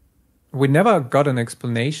we never got an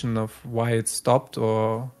explanation of why it stopped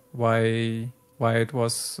or why it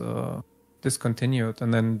was discontinued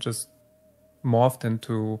and then just morphed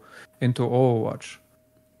into Overwatch.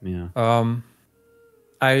 Yeah.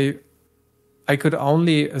 I could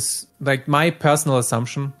only, like, my personal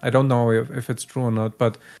assumption, I don't know if it's true or not,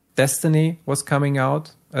 but Destiny was coming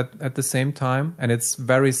out at the same time, and it's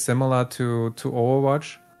very similar to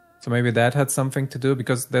Overwatch. So maybe that had something to do,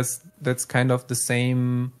 because that's kind of the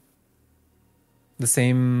same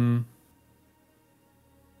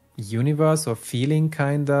universe or feeling,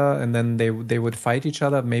 kinda, and then they would fight each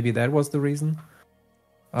other. Maybe that was the reason.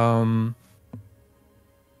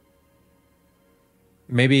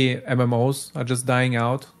 Maybe MMOs are just dying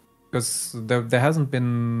out, because there hasn't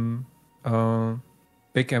been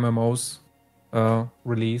big MMOs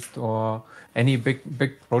released, or any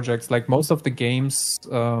big projects. Like, most of the games,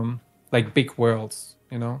 like big worlds,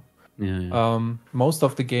 you know. Yeah. Most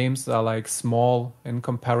of the games are like small in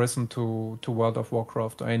comparison to World of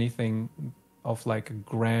Warcraft or anything of like a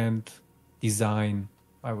grand design,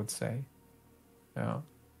 I would say. Yeah.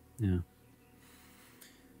 Yeah.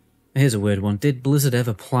 Here's a weird one. Did Blizzard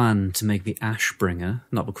ever plan to make the Ashbringer,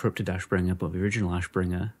 not the corrupted Ashbringer, but the original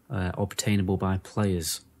Ashbringer, obtainable by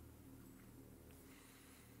players?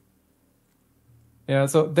 Yeah,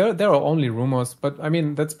 so there are only rumors, but I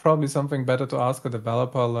mean, that's probably something better to ask a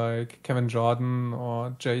developer like Kevin Jordan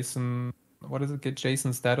or Jason, what is it,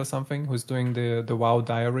 Jason Stead or something, who's doing the WoW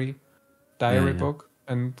diary book.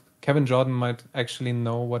 And Kevin Jordan might actually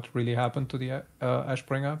know what really happened to the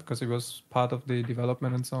Ashbringer, because he was part of the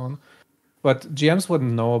development and so on. But GMs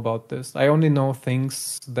wouldn't know about this. I only know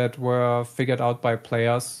things that were figured out by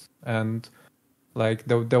players, and like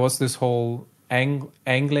there was this whole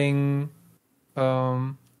angling angle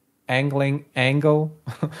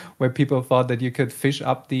where people thought that you could fish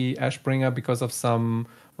up the Ashbringer because of some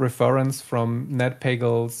reference from Ned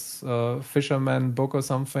Pagel's Fisherman book or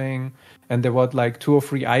something, and there were like 2 or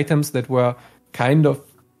 3 items that were kind of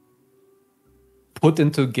put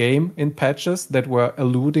into game in patches that were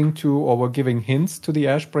alluding to or were giving hints to the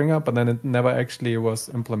Ashbringer, but then it never actually was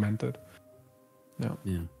implemented. Yeah.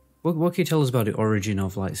 What can you tell us about the origin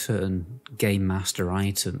of like certain Game Master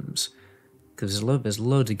items? Because there's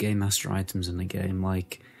loads of Game Master items in the game,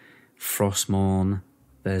 like Frostmourne.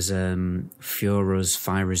 There's Fura's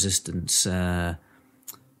fire resistance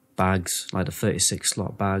bags, like the 36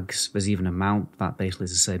 slot bags. There's even a mount that basically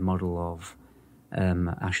is the same model of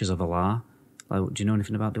Ashes of Alar. Like, do you know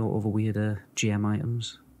anything about the other weird GM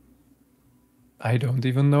items? I don't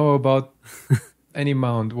even know about any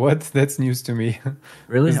mount. What? That's news to me.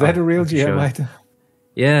 Really? Is that a real GM item?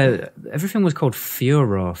 Yeah, everything was called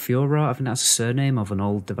Fura. Fura, I think that's a surname of an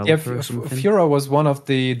old developer or something. Fura was one of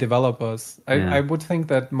the developers. I would think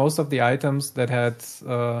that most of the items that had,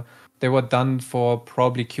 they were done for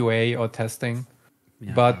probably QA or testing.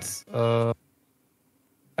 Yeah. But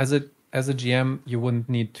as a GM, you wouldn't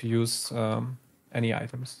need to use any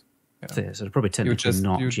items. Yeah. So they're probably technically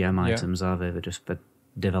not GM items, are they? They're just the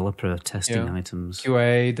developer testing items.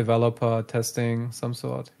 QA, developer, testing, some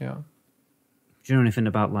sort, yeah. Do you know anything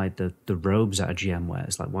about like the robes that a GM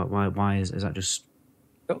wears? Like why is that just?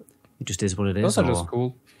 It just is what it is. Those are just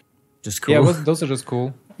cool. Just cool. Yeah, those are just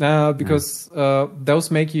cool. Because those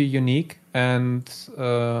make you unique, and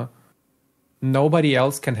nobody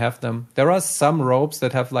else can have them. There are some ropes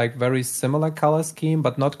that have like very similar color scheme,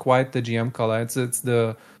 but not quite the GM color. It's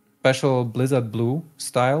the special Blizzard blue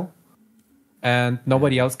style, and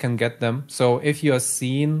nobody else can get them. So if you're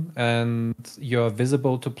seen and you're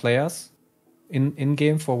visible to players in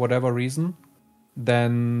game for whatever reason,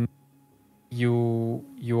 then you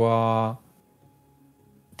are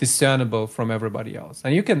discernible from everybody else.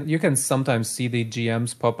 And you can sometimes see the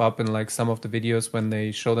GMs pop up in like some of the videos when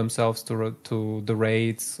they show themselves to the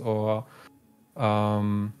raids, or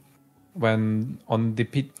when on the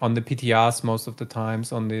PTRs most of the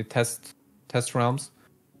times, on the test realms,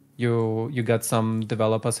 you got some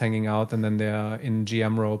developers hanging out, and then they're in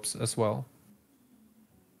GM robes as well.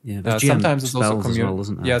 Yeah, sometimes it's also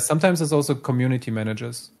isn't there? Yeah, sometimes it's also community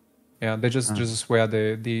managers. Yeah, they just wear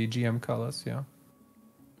the GM colors. Yeah.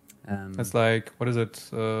 It's like, what is it?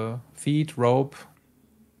 Feet, rope,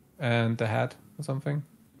 and the hat or something.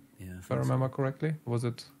 Yeah, if I remember correctly. Or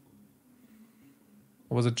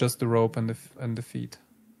was it just the rope and the feet?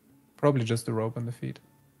 Probably just the rope and the feet.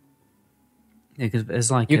 Yeah, because it's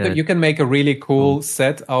like you can make a really cool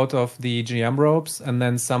set out of the GM ropes and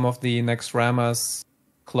then some of the Nextrama's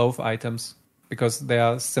cloth items, because they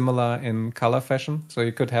are similar in color fashion. So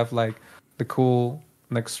you could have like the cool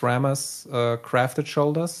Nextrama's crafted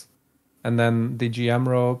shoulders, and then the GM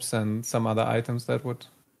ropes and some other items that would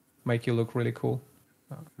make you look really cool.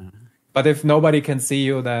 But if nobody can see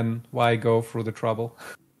you, then why go through the trouble?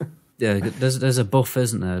 Yeah, there's a buff,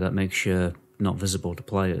 isn't there, that makes you not visible to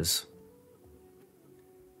players.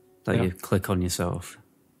 That you click on yourself.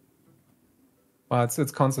 Well,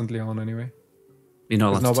 it's constantly on anyway. You're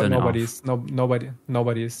not allowed to turn it off.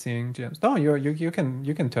 Nobody is seeing GMs. No, you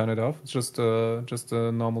can turn it off. It's just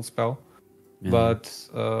a normal spell. Yeah. But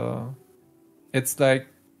it's like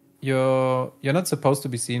you're not supposed to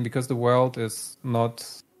be seen, because the world is not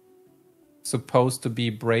supposed to be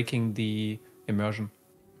breaking the immersion.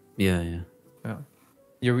 Yeah.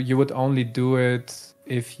 You would only do it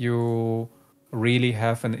if you really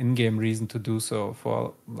have an in-game reason to do so,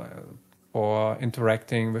 for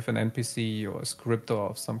interacting with an NPC or a scriptor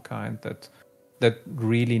of some kind that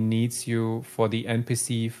really needs you for the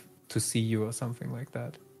NPC to see you or something like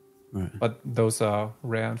that. Right. But those are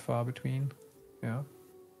rare and far between. Yeah.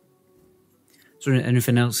 Is there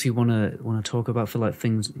anything else you want to talk about, for like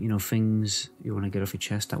things you want to get off your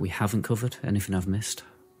chest that we haven't covered? Anything I've missed?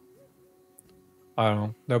 I don't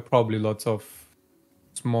know. There are probably lots of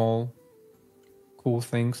small, cool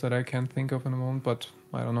things that I can't think of in a moment, but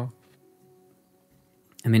I don't know.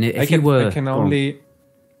 I mean, I can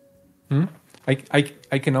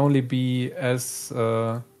only be as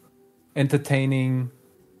entertaining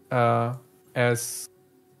as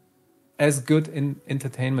good in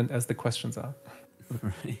entertainment as the questions are.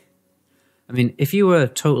 Right. I mean, if you were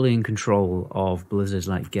totally in control of Blizzard's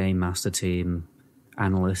like game master team,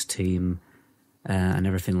 analyst team, and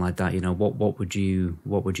everything like that, what would you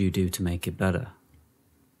do to make it better?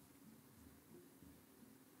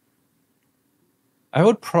 I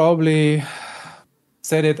would probably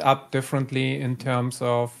set it up differently in terms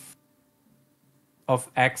of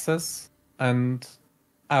access, and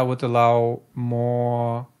I would allow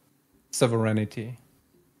more sovereignty.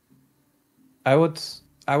 I would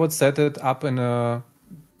set it up in a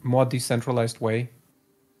more decentralized way,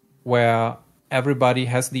 where everybody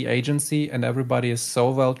has the agency and everybody is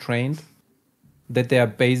so well trained that they are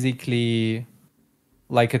basically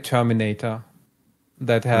like a Terminator,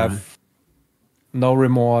 that have no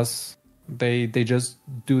remorse. They just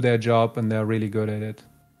do their job and they're really good at it.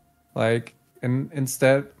 Like,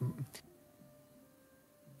 instead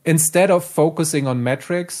of focusing on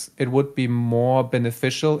metrics, it would be more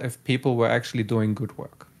beneficial if people were actually doing good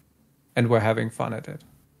work and were having fun at it.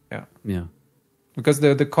 Yeah. Because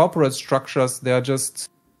the corporate structures, they're just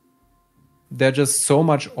so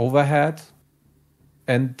much overhead,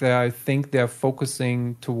 and I think they're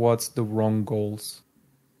focusing towards the wrong goals.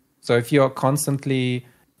 So if you're constantly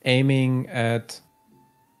aiming at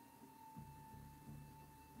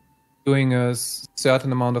doing a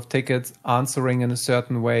certain amount of tickets, answering in a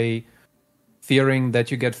certain way, fearing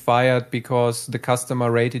that you get fired because the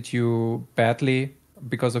customer rated you badly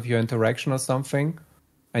because of your interaction or something,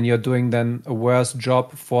 and you're doing then a worse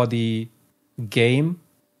job for the game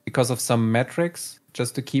because of some metrics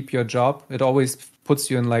just to keep your job, it always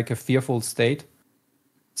puts you in like a fearful state.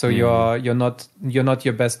 So you're not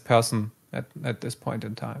your best person at this point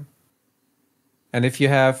in time. And if you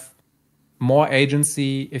have more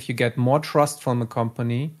agency, if you get more trust from a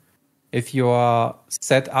company, if you are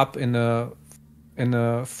set up in a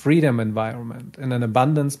freedom environment, in an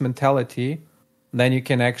abundance mentality, then you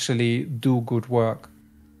can actually do good work.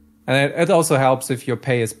 And it also helps if your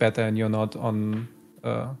pay is better and you're not on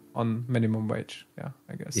minimum wage. Yeah,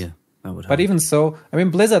 I guess. Yeah, that would help. But even so, I mean,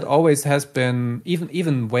 Blizzard always has been,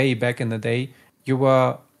 even way back in the day, you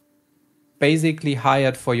were basically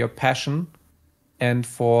hired for your passion and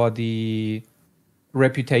for the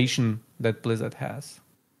reputation that Blizzard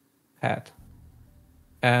had.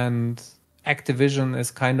 And Activision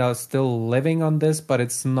is kind of still living on this, but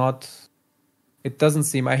it's not, it doesn't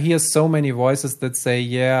seem, I hear so many voices that say,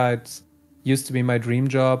 yeah, it used to be my dream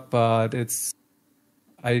job, but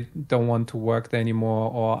I don't want to work there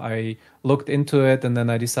anymore, or I looked into it and then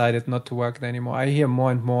I decided not to work there anymore. I hear more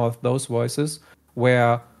and more of those voices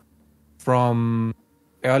where from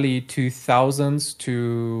early 2000s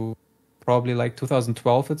to probably like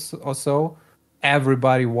 2012 or so,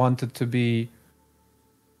 everybody wanted to be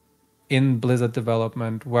in Blizzard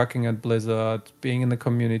development, working at Blizzard, being in the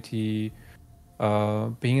community,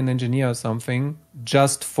 being an engineer or something,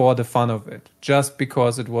 just for the fun of it, just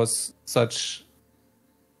because it was such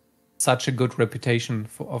a good reputation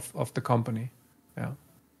of the company. Yeah.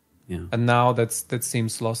 And now that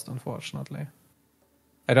seems lost, unfortunately.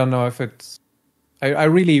 I don't know if it's, I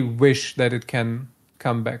really wish that it can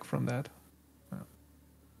come back from that.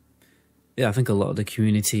 Yeah, I think a lot of the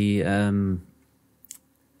community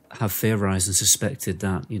have theorized and suspected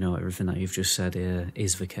that, you know, everything that you've just said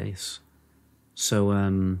is the case. So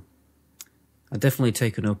I've definitely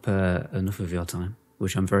taken up enough of your time,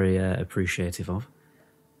 which I'm very appreciative of.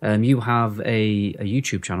 You have a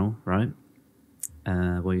YouTube channel, right?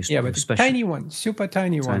 Where you but tiny one, super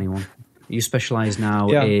tiny one. You specialize now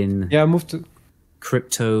in I moved to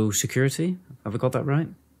crypto security. Have I got that right?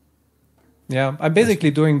 Yeah, I'm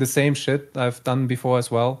basically doing the same shit I've done before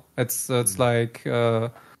as well. It's like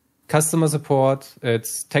customer support,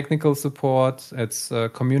 it's technical support, it's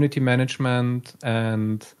community management,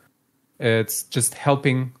 and it's just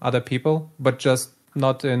helping other people, but just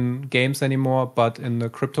not in games anymore, but in the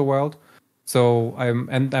crypto world. So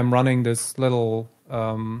I'm running this little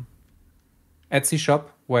Etsy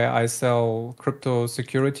shop where I sell crypto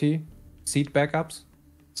security seed backups.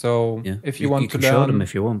 So if you want to learn, show them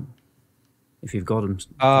if you want. If you've got them.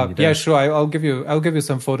 Sure. I'll give you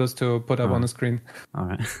some photos to put up on the screen. All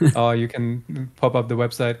right. Or you can pop up the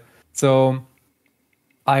website. So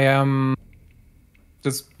I am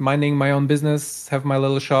just minding my own business, have my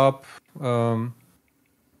little shop,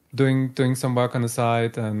 doing some work on the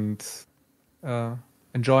side, and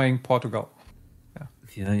enjoying Portugal.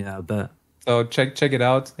 Yeah, I bet. So check it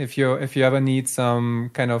out. If you ever need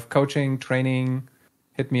some kind of coaching, training,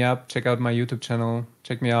 hit me up. Check out my YouTube channel.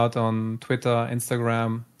 Check me out on Twitter,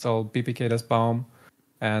 Instagram. It's all bpk.baum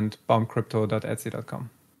and baumcrypto.etsy.com.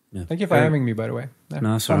 Yeah. Thank you for having me, by the way. Yeah.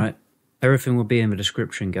 No, that's all right. Everything will be in the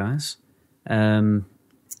description, guys. And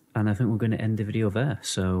I think we're going to end the video there.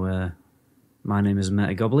 So my name is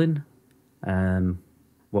Metagoblin.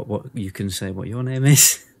 What you can say what your name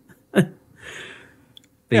is.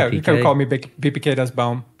 Yeah, you can call me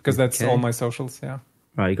bpk.baum because that's all my socials. Yeah.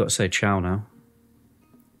 Right, you got to say ciao now.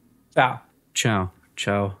 Ciao.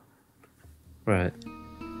 Ciao. Right.